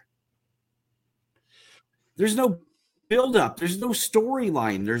are. There's no build-up. There's no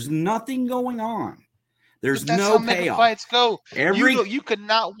storyline. There's nothing going on. There's But that's no how mega payoff. fights go. Every You could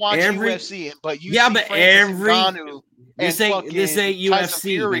not watch every- UFC, but you Yeah, see but Francis every- Ngannou this and ain't fucking Tyson UFC,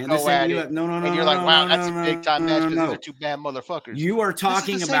 Fury man. go This at ain't it, no, and you're like, wow, that's a big time match because no. they're two bad motherfuckers. You are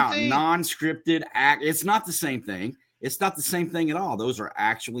talking the same about thing. non-scripted act. It's not the same thing. It's not the same thing at all. Those are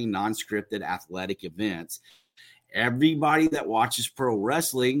actually non-scripted athletic events. Everybody that watches pro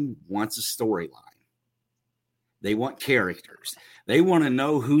wrestling wants a storyline. They want characters. They want to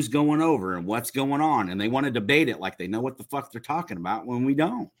know who's going over and what's going on, and they want to debate it like they know what the fuck they're talking about when we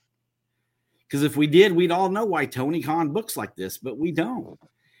don't. Because if we did, we'd all know why Tony Khan books like this, but we don't.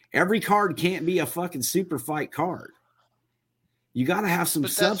 Every card can't be a fucking super fight card. You got to have some But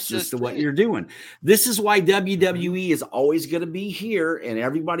that's substance just to what it. you're doing. This is why WWE is always going to be here and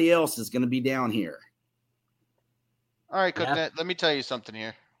everybody else is going to be down here. All right, Yeah. Cooknet, let me tell you something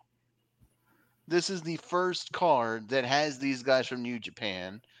here. This is the first card that has these guys from New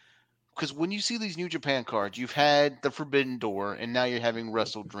Japan. Because when you see these New Japan cards, you've had the Forbidden Door, and now you're having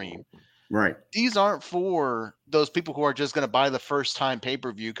Wrestle Dream. Right. These aren't for those people who are just going to buy the first time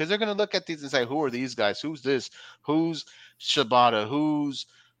pay-per-view, because they're going to look at these and say, who are these guys? Who's this? Who's Shibata? Who's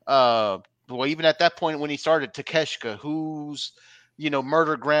well, even at that point when he started, Takeshita? Who's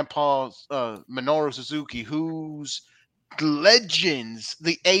Murder Grandpa Minoru Suzuki? Who's legends,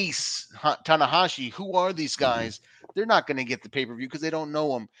 the Ace Tanahashi? Who are these guys? They're not going to get the pay-per-view because they don't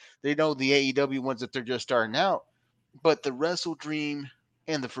know them. They know the AEW ones that they're just starting out. But the Wrestle Dream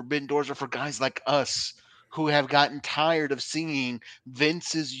and the Forbidden Doors are for guys like us who have gotten tired of seeing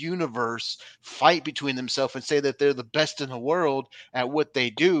Vince's universe fight between themselves and say that they're the best in the world at what they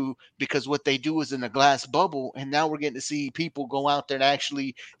do, because what they do is in a glass bubble. And now we're getting to see people go out there and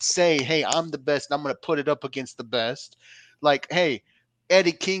actually say, hey, I'm the best, and I'm going to put it up against the best. Like, hey,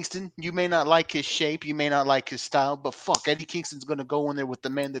 Eddie Kingston, you may not like his shape, you may not like his style, but fuck, Eddie Kingston's going to go in there with the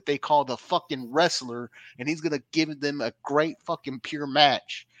man that they call the fucking wrestler, and he's going to give them a great fucking pure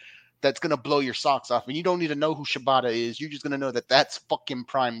match that's going to blow your socks off. And you don't need to know who Shibata is. You're just going to know that that's fucking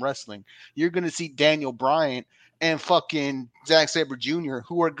prime wrestling. You're going to see Daniel Bryan and fucking Zack Sabre Jr.,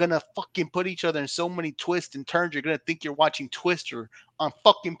 who are going to fucking put each other in so many twists and turns. You're going to think you're watching Twister on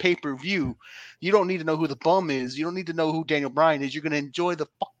fucking pay-per-view. You don't need to know who the bum is. You don't need to know who Daniel Bryan is. You're going to enjoy the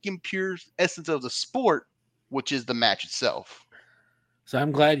fucking pure essence of the sport, which is the match itself. So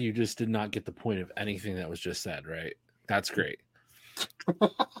I'm glad you just did not get the point of anything that was just said, right? That's great.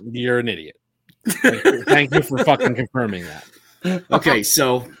 You're an idiot. Thank you for fucking confirming that. Okay,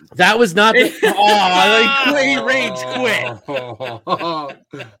 so That was not the. He rage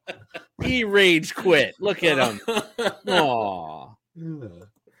quit. He rage quit. Look at him. Aw.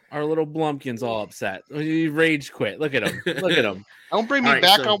 Our little Blumpkin's all upset. He rage quit. Look at him. Look at him. Don't bring me All right,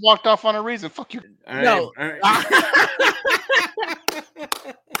 back. so- I walked off on a reason. Fuck you. No.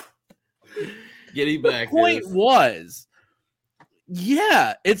 Get him back. Point Liz. was,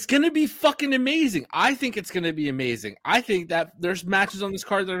 yeah, it's going to be fucking amazing. I think it's going to be amazing. I think that there's matches on this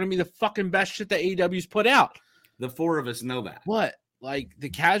card that are going to be the fucking best shit that AEW's put out. The four of us know that. What? Like the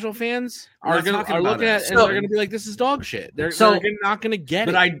casual fans We're are not going talking are about looking it. at it and So- they're going to be like, "This is dog shit." They're So- not going to get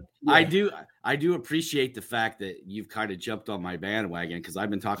But it. I do. I do appreciate the fact that you've kind of jumped on my bandwagon because I've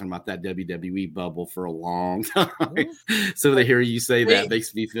been talking about that WWE bubble for a long time. So to hear you say that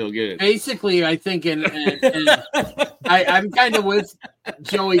makes me feel good. Basically, I think, and I'm kind of with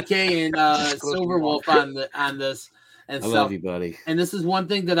Joey K and Silverwolf on this. And I love you, buddy. And this is one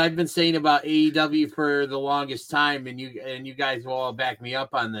thing that I've been saying about AEW for the longest time, and you guys will all back me up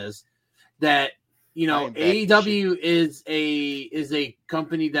on this. That AEW is a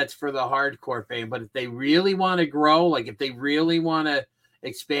company that's for the hardcore fan, but if they really want to grow, like if they really want to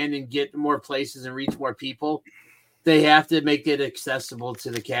expand and get more places and reach more people, they have to make it accessible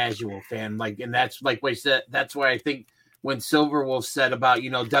to the casual fan. Like, and that's like what I said. That's why I think when Silverwolf said about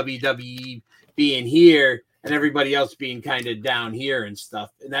WWE being here and everybody else being kind of down here and stuff,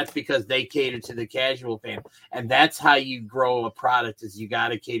 and that's because they cater to the casual fan, and that's how you grow a product. Is you got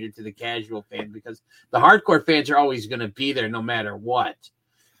to cater to the casual fan, because the hardcore fans are always going to be there no matter what,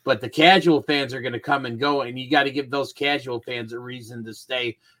 but the casual fans are going to come and go, and you got to give those casual fans a reason to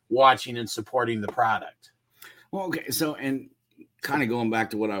stay watching and supporting the product. Well, okay, so and kind of going back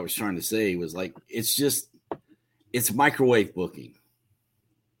to what I was trying to say was like it's microwave booking.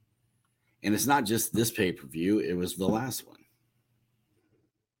 And it's not just this pay-per-view, it was the last one.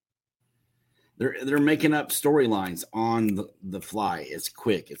 They're making up storylines on the fly. It's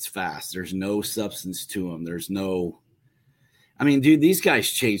quick, it's fast. There's no substance to them. Dude, these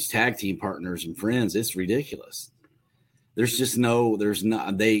guys change tag team partners and friends. It's ridiculous. He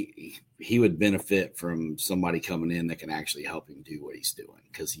would benefit from somebody coming in that can actually help him do what he's doing.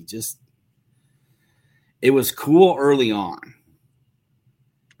 Because it was cool early on.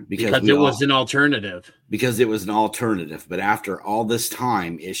 Because it was an alternative. Because it was an alternative. But after all this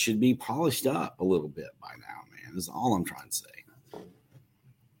time, it should be polished up a little bit by now, man. That's all I'm trying to say.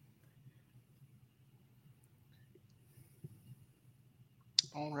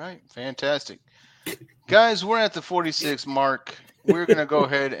 All right. Fantastic. Guys, we're at the 46 mark. We're going to go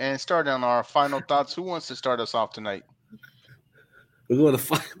ahead and start on our final thoughts. Who wants to start us off tonight? We're going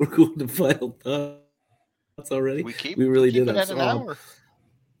to final thoughts already. We really did that. An hour.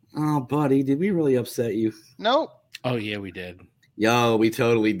 Oh, buddy, did we really upset you? Nope. Oh, yeah, we did. Yo, we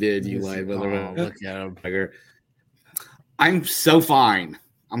totally did, you lied, motherfucker. Look at him. I'm so fine.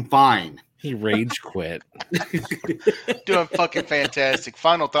 I'm fine. He rage quit. Doing fucking fantastic.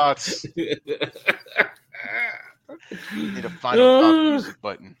 Final thoughts. Need a final thought music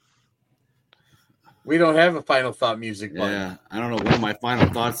button. We don't have a final thought music button. Yeah, I don't know. One of my final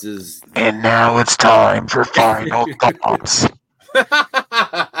thoughts is... And now it's time for final thoughts.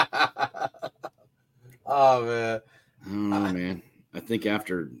 Oh, man. I don't know, man. I think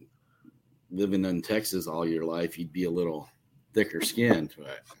after living in Texas all your life, you'd be a little thicker skinned.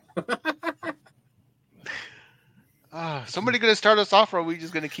 But... somebody going to start us off, or are we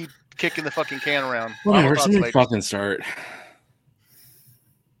just going to keep kicking the fucking can around? Whatever, somebody fucking start.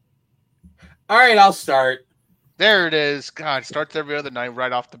 All right, I'll start. There it is. God, starts every other night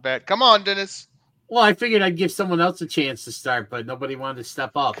right off the bat. Come on, Dennis. Well, I figured I'd give someone else a chance to start, but nobody wanted to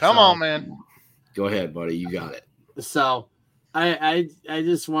step up. Come on, man. Go ahead, buddy. You got it. So, I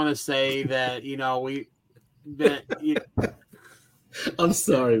just want to say that I'm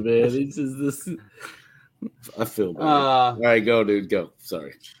sorry, man. It's just this. I feel bad. All right, go, dude. Go.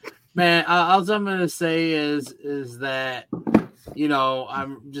 Sorry, man. All I'm gonna say is that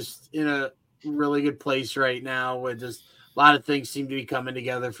I'm just in a really good place right now with just. A lot of things seem to be coming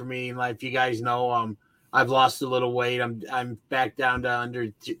together for me in life. You guys know, I've lost a little weight. I'm back down to under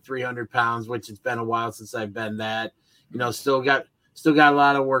 300 pounds, which it's been a while since I've been that. Still got a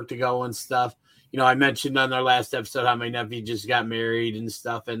lot of work to go and stuff. I mentioned on our last episode how my nephew just got married and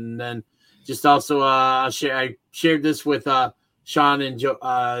stuff, and then just also I shared this with Sean and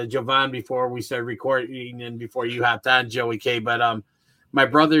Jovan before we started recording and before you hopped on, Joey K. But my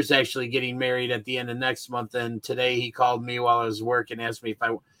brother's actually getting married at the end of next month, and today he called me while I was working and asked me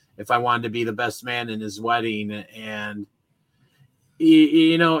if I wanted to be the best man in his wedding. And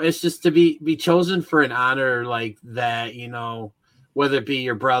it's just to be chosen for an honor like that, whether it be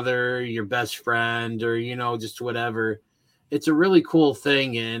your brother, your best friend, or just whatever. It's a really cool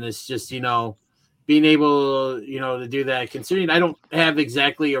thing, and it's just being able to do that. Considering I don't have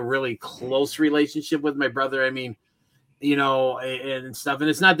exactly a really close relationship with my brother. I mean. And stuff. And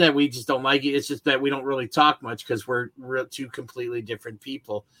it's not that we just don't like it. It's just that we don't really talk much because we're two completely different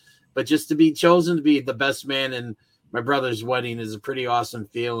people. But just to be chosen to be the best man in my brother's wedding is a pretty awesome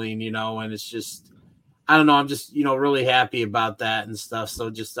feeling, and it's just, I don't know. I'm just, really happy about that and stuff.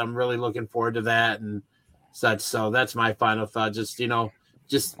 So I'm really looking forward to that and such. So that's my final thought. Just, things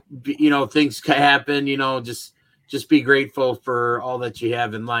can happen, just just be grateful for all that you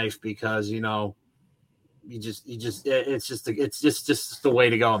have in life, because it's just the way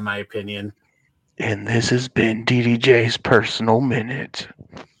to go, in my opinion. And this has been DDJ's personal minute.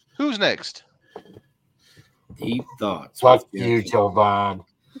 Who's next? Deep thoughts. Fuck with you, Jack- Jovan.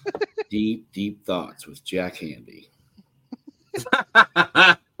 Deep thoughts with Jack Handy.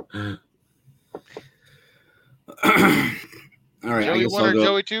 All right, Joey one or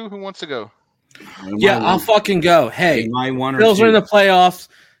Joey two? Who wants to go? Yeah, I'll fucking go. Hey, my one or Bills two. are in the playoffs.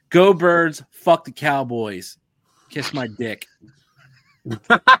 Go Birds. Fuck the Cowboys. Kiss my dick.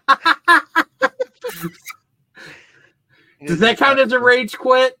 Does that count as a rage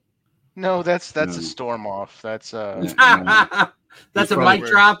quit? No, that's No. a storm off. That's That's a probably- mic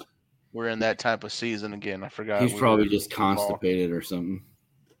drop. we're in that type of season again. I forgot. He's we probably were just football. constipated or something.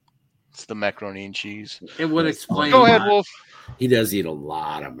 It's the macaroni and cheese. It would explain. Go ahead, why. Wolf. He does eat a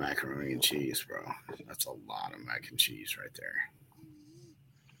lot of macaroni and cheese, bro. That's a lot of mac and cheese right there.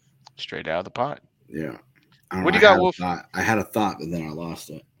 Straight out of the pot. Yeah. I don't What do know, you got, I had a Wolf? thought. I had a thought, but then I lost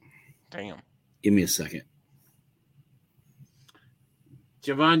it. Damn. Give me a second.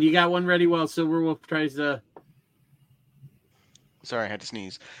 Javon, you got one ready while Silverwolf tries to. Sorry, I had to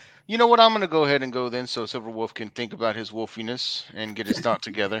sneeze. You know what? I'm going to go ahead and go then so Silverwolf can think about his wolfiness and get his thought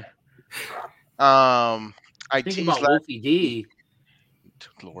together. I Think teased about Wolfie D.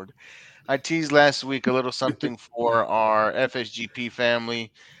 Lord. I teased last week a little something for our FSGP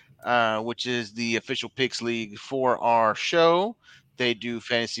family, which is the official picks league for our show. They do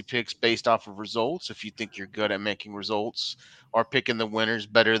fantasy picks based off of results. If you think you're good at making results or picking the winners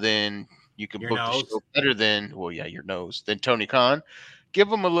better than you can Your book nose. the show better than, well, yeah, your nose, than Tony Khan. Give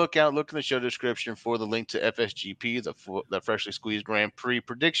them a look out. Look in the show description for the link to FSGP, the Freshly Squeezed Grand Prix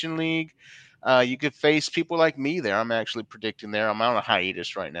Prediction League. You could face people like me there. I'm actually predicting there. I'm on a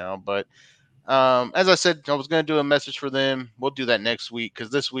hiatus right now. But as I said, I was going to do a message for them. We'll do that next week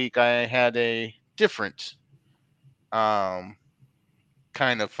because this week I had a different kind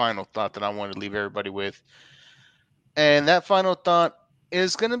of final thought that I wanted to leave everybody with. And that final thought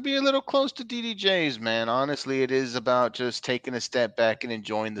is going to be a little close to DDJ's, man. Honestly, it is about just taking a step back and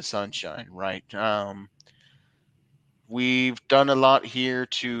enjoying the sunshine, right? We've done a lot here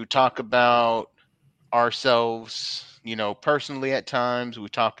to talk about ourselves, personally at times. We're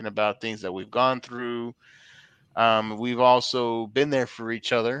talking about things that we've gone through. We've also been there for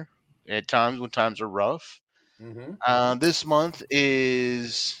each other at times when times are rough. This month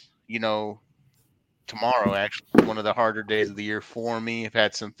is, tomorrow actually one of the harder days of the year for me. I've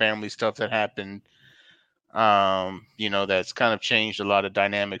had some family stuff that happened, that's kind of changed a lot of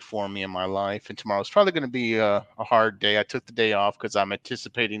dynamic for me in my life. And tomorrow's probably going to be a hard day. I took the day off because I'm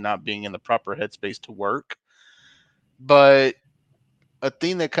anticipating not being in the proper headspace to work. But a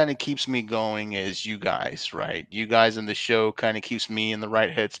thing that kind of keeps me going is you guys, right? You guys in the show kind of keeps me in the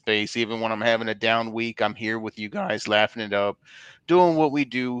right headspace. Even when I'm having a down week, I'm here with you guys, laughing it up, doing what we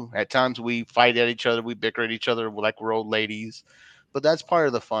do. At times we fight at each other, we bicker at each other like we're old ladies. But that's part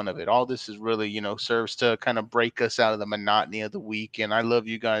of the fun of it. All this is really, serves to kind of break us out of the monotony of the week. And I love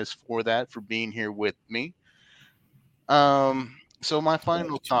you guys for that, for being here with me. So my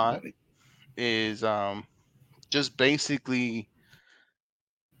final thought is just basically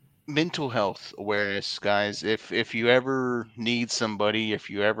mental health awareness, guys. If you ever need somebody, if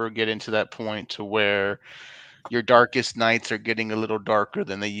you ever get into that point to where your darkest nights are getting a little darker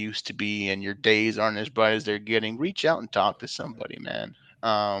than they used to be and your days aren't as bright as they're getting, reach out and talk to somebody, man.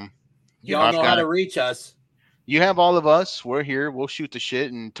 Y'all know how to reach us. You have all of us. We're here. We'll shoot the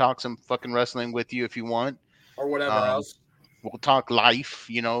shit and talk some fucking wrestling with you if you want. Or whatever else. We'll talk life,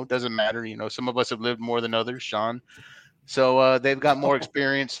 doesn't matter. Some of us have lived more than others, Sean. So they've got more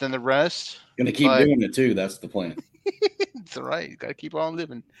experience than the rest. Gonna keep doing it too. That's the plan. It's all right. You gotta keep on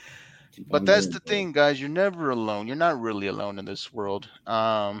living. But that's the thing, guys. You're never alone. You're not really alone in this world.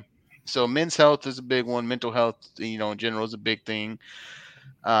 So men's health is a big one. Mental health, in general, is a big thing.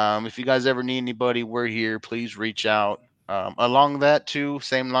 If you guys ever need anybody, we're here. Please reach out. Along that, too,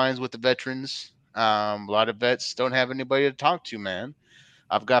 same lines with the veterans. A lot of vets don't have anybody to talk to, man.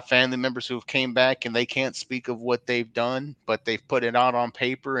 I've got family members who have came back and they can't speak of what they've done, but they've put it out on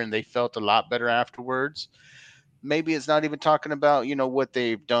paper and they felt a lot better afterwards. Maybe it's not even talking about, what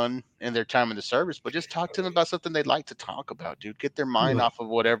they've done in their time in the service, but just talk to them about something they'd like to talk about, dude. Get their mind off of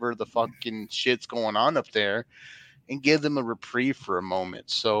whatever the fucking shit's going on up there and give them a reprieve for a moment.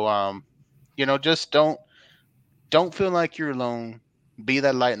 So, just don't feel like you're alone. Be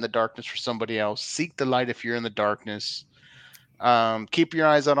that light in the darkness for somebody else. Seek the light if you're in the darkness. Keep your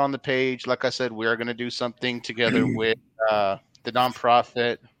eyes out on the page. Like I said, we are going to do something together with the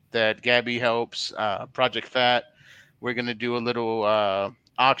nonprofit that Gabby helps, Project Fat. We're going to do a little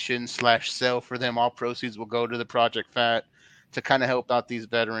auction / sale for them. All proceeds will go to the Project Fat to kind of help out these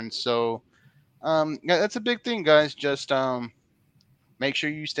veterans. So yeah, that's a big thing, guys. Just make sure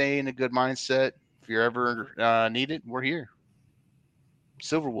you stay in a good mindset. If you're ever needed, we're here.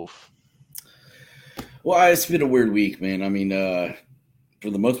 Silver Wolf. Well, it's been a weird week, man. I mean, for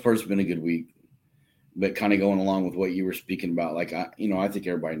the most part, it's been a good week. But kind of going along with what you were speaking about, like, I think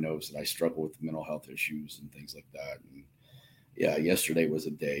everybody knows that I struggle with mental health issues and things like that. And yeah, yesterday was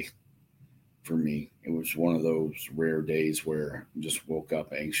a day for me. It was one of those rare days where I just woke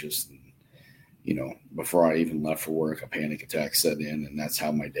up anxious. And, before I even left for work, a panic attack set in, and that's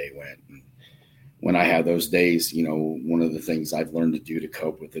how my day went. And when I have those days, one of the things I've learned to do to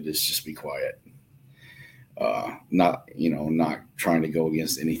cope with it is just be quiet. Not trying to go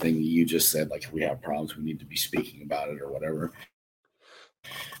against anything you just said. Like, if we have problems, we need to be speaking about it or whatever.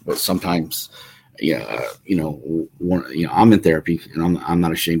 But sometimes, I'm in therapy, and I'm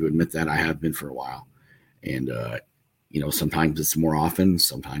not ashamed to admit that. I have been for a while, and sometimes it's more often,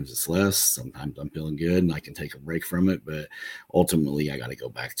 sometimes it's less. Sometimes I'm feeling good and I can take a break from it, but ultimately I got to go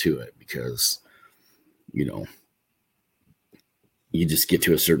back to it because, you just get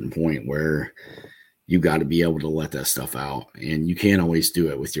to a certain point where you got to be able to let that stuff out, and you can't always do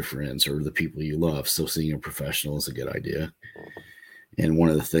it with your friends or the people you love. So seeing a professional is a good idea. And one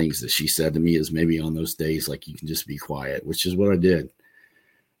of the things that she said to me is maybe on those days, like, you can just be quiet, which is what I did.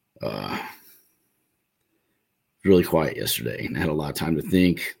 Really quiet yesterday and had a lot of time to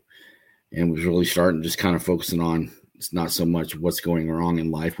think, and was really starting just kind of focusing on, it's not so much what's going wrong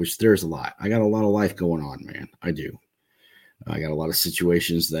in life, which there's a lot. I got a lot of life going on, man. I do. I got a lot of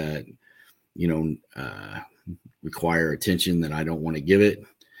situations that, require attention that I don't want to give it,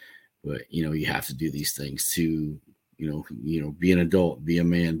 but, you have to do these things to, be an adult, be a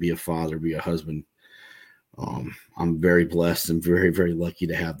man, be a father, be a husband. I'm very blessed and very, very lucky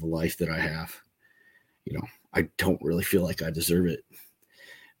to have the life that I have. I don't really feel like I deserve it,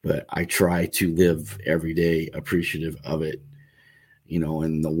 but I try to live every day appreciative of it,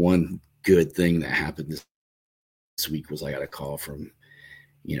 and the one good thing that happened this week was I got a call from,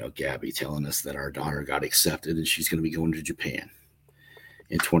 Gabby telling us that our daughter got accepted and she's going to be going to Japan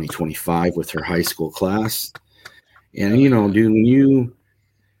in 2025 with her high school class. And, dude,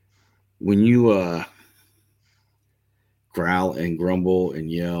 when you growl and grumble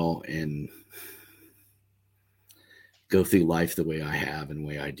and yell and go through life the way I have and the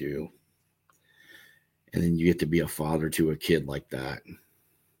way I do, and then you get to be a father to a kid like that,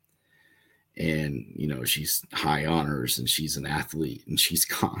 and she's high honors and she's an athlete and she's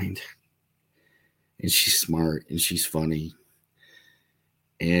kind and she's smart and she's funny,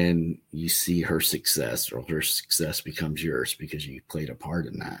 and you see her success, or her success becomes yours because you played a part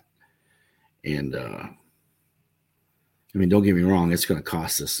in that. And don't get me wrong, it's going to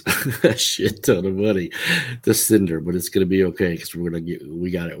cost us a shit ton of money to send her, but it's going to be okay because we're going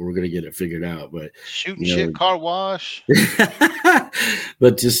to get it figured out. But shooting shit, car wash.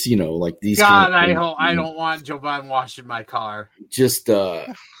 But just, like these. God, I don't want Jovan washing my car. Just,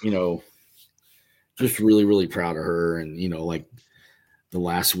 just really, really proud of her. And, like the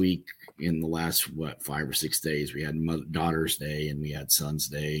last week, in the last, 5 or 6 days, we had Daughter's Day and we had Son's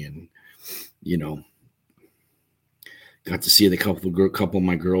Day, and, got to see a couple of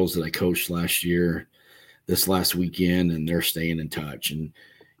my girls that I coached last year this last weekend, and they're staying in touch. And,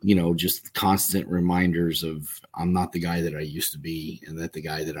 just constant reminders of I'm not the guy that I used to be, and that the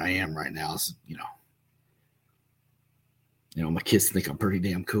guy that I am right now is, my kids think I'm pretty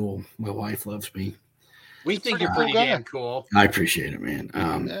damn cool. My wife loves me. We think you're pretty damn cool. I appreciate it,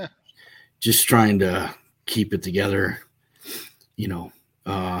 man. Just trying to keep it together,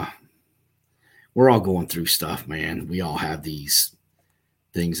 we're all going through stuff, man. We all have these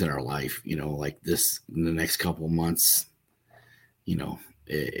things in our life, like this in the next couple of months,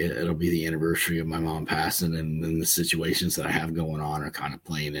 it'll be the anniversary of my mom passing, and then the situations that I have going on are kind of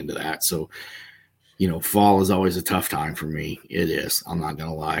playing into that. So, fall is always a tough time for me. It is. I'm not going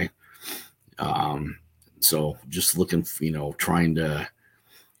to lie. So just looking, trying to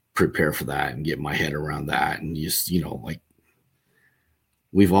prepare for that and get my head around that. And just, like,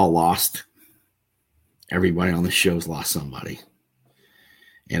 we've all lost. Everybody on the show's lost somebody,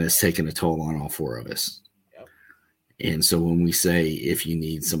 and it's taken a toll on all 4 of us. Yep. And so when we say, if you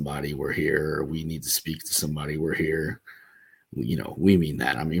need somebody, we're here, or we need to speak to somebody, we're here, we mean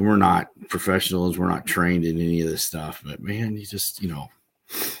that. I mean, we're not professionals. We're not trained in any of this stuff, but man, you just,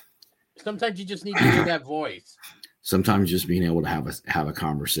 sometimes you just need to hear that voice. Sometimes just being able to have a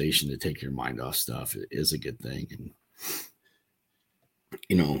conversation to take your mind off stuff is a good thing.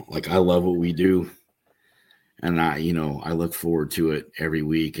 And, like, I love what we do. And I look forward to it every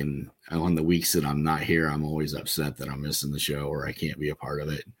week. And on the weeks that I'm not here, I'm always upset that I'm missing the show or I can't be a part of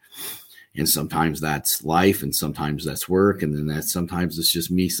it. And sometimes that's life and sometimes that's work. And then sometimes it's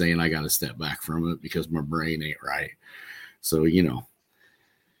just me saying I got to step back from it because my brain ain't right. So,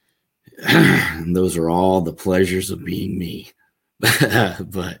 those are all the pleasures of being me.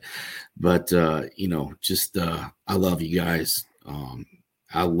 but I love you guys.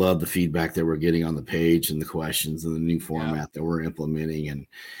 I love the feedback that we're getting on the page and the questions and the new format that we're implementing. And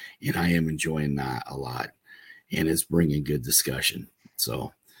I am enjoying that a lot, and it's bringing good discussion.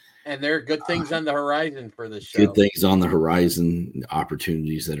 So, and there are good things on the horizon for this show. Good things on the horizon,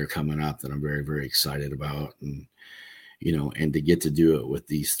 opportunities that are coming up that I'm very, very excited about. And, and to get to do it with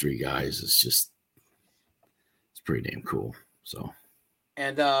these three guys it's pretty damn cool. So,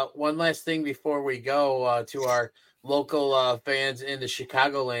 and one last thing before we go to our local fans in the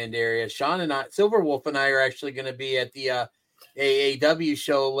Chicagoland area, Sean and Silverwolf and I are actually going to be at the AAW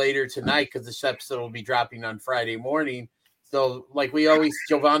show later tonight because this episode will be dropping on Friday morning. So, like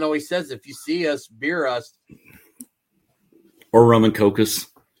Jovan always says, if you see us, beer us. Or rum and cocos.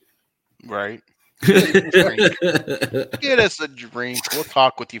 Right. Get us a drink. We'll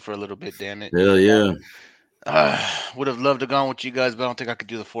talk with you for a little bit, damn it. Hell yeah. Would have loved to gone with you guys, but I don't think I could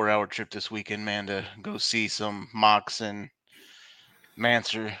do the 4-hour trip this weekend, man, to go see some Mox and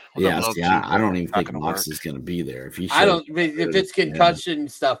Manser. I don't even think Mox is going to be there. If it's concussion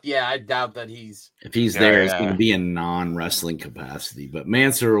stuff, I doubt that if he's there, it's going to be in non-wrestling capacity. But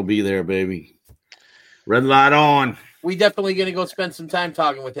Manser will be there, baby. Red light on. We definitely going to go spend some time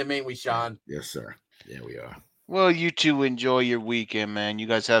talking with him, ain't we, Sean? Yes, sir. Yeah, we are. Well, you two enjoy your weekend, man. You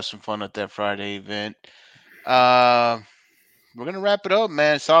guys have some fun at that Friday event. We're going to wrap it up,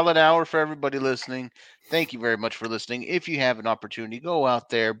 man. Solid hour for everybody listening. Thank you very much for listening. If you have an opportunity, go out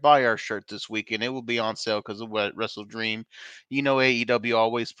there, buy our shirt this weekend. It will be on sale because of what Wrestle Dream. AEW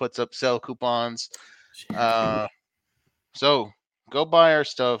always puts up sale coupons. So go buy our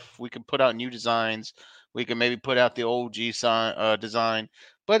stuff. We can put out new designs. We can maybe put out the old design,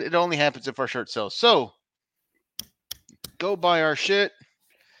 but it only happens if our shirt sells. So go buy our shit.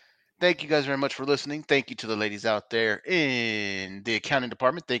 Thank you guys very much for listening. Thank you to the ladies out there in the accounting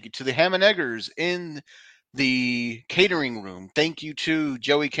department. Thank you to the Ham and Eggers in the catering room. Thank you to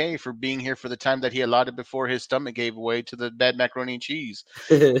Joey K for being here for the time that he allotted before his stomach gave way to the bad macaroni and cheese.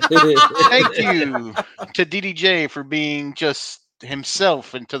 Thank you to DDJ for being just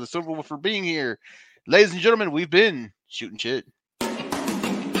himself and to the Silverwolf for being here. Ladies and gentlemen, we've been shooting shit.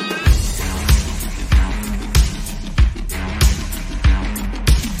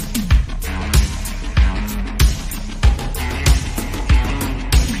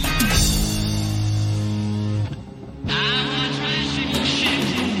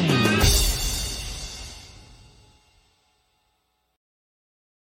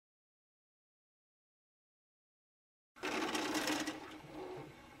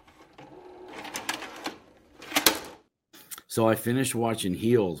 So I finished watching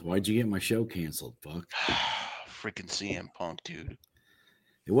Heels. Why'd you get my show canceled, fuck? Freaking CM Punk, dude.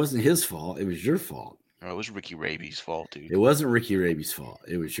 It wasn't his fault. It was your fault. No, it was Ricky Raby's fault, dude. It wasn't Ricky Raby's fault.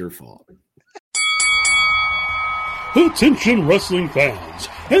 It was your fault. Attention wrestling fans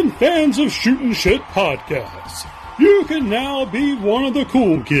and fans of Shootin' Shit podcasts. You can now be one of the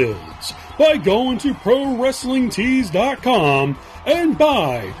cool kids by going to ProWrestlingTees.com and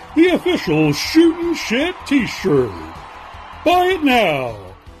buy the official Shootin' Shit t-shirt. Buy it now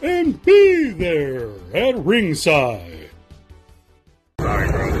and be there at ringside.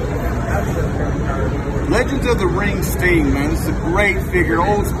 Legends of the Ring Sting, man. This is a great figure,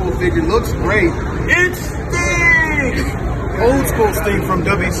 old school figure. Looks great. It's Sting! Old school Sting from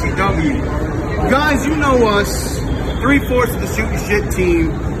WCW. Guys, you know us, 3/4 of the Shootin' Shit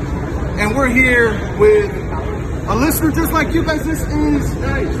team, and we're here with a listener just like you guys. This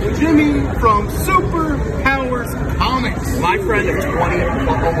is Jimmy from Super Powers Comics. My friend of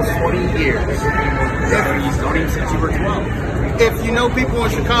almost 20 years. He's known him since you were 12. If you know people in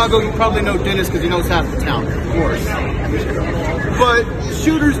Chicago, you probably know Dennis because he knows half the town, of course. But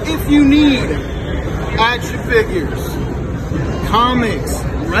shooters, if you need action figures, comics,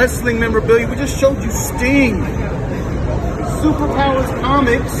 wrestling memorabilia, we just showed you Sting. Superpowers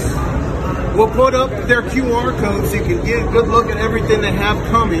Comics will put up their QR code so you can get a good look at everything they have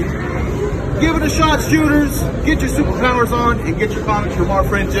coming. Give it a shot, shooters. Get your superpowers on and get your comics from our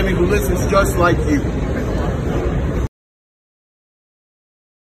friend Jimmy, who listens just like you.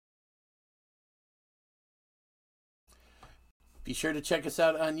 Be sure to check us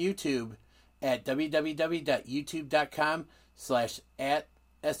out on YouTube at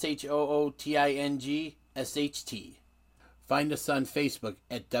www.youtube.com/@SHOOTING SHT. Find us on Facebook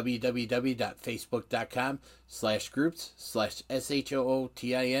at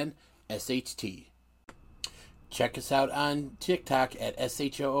www.facebook.com/groups/SHOOTINSHT. Check us out on TikTok at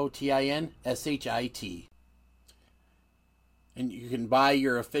SHOOTINSHIT. And you can buy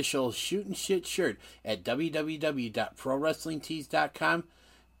your official Shootin' Shit shirt at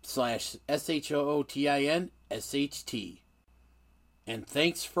www.prowrestlingtees.com/SHOOTINSHT. And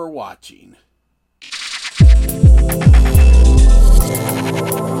thanks for watching.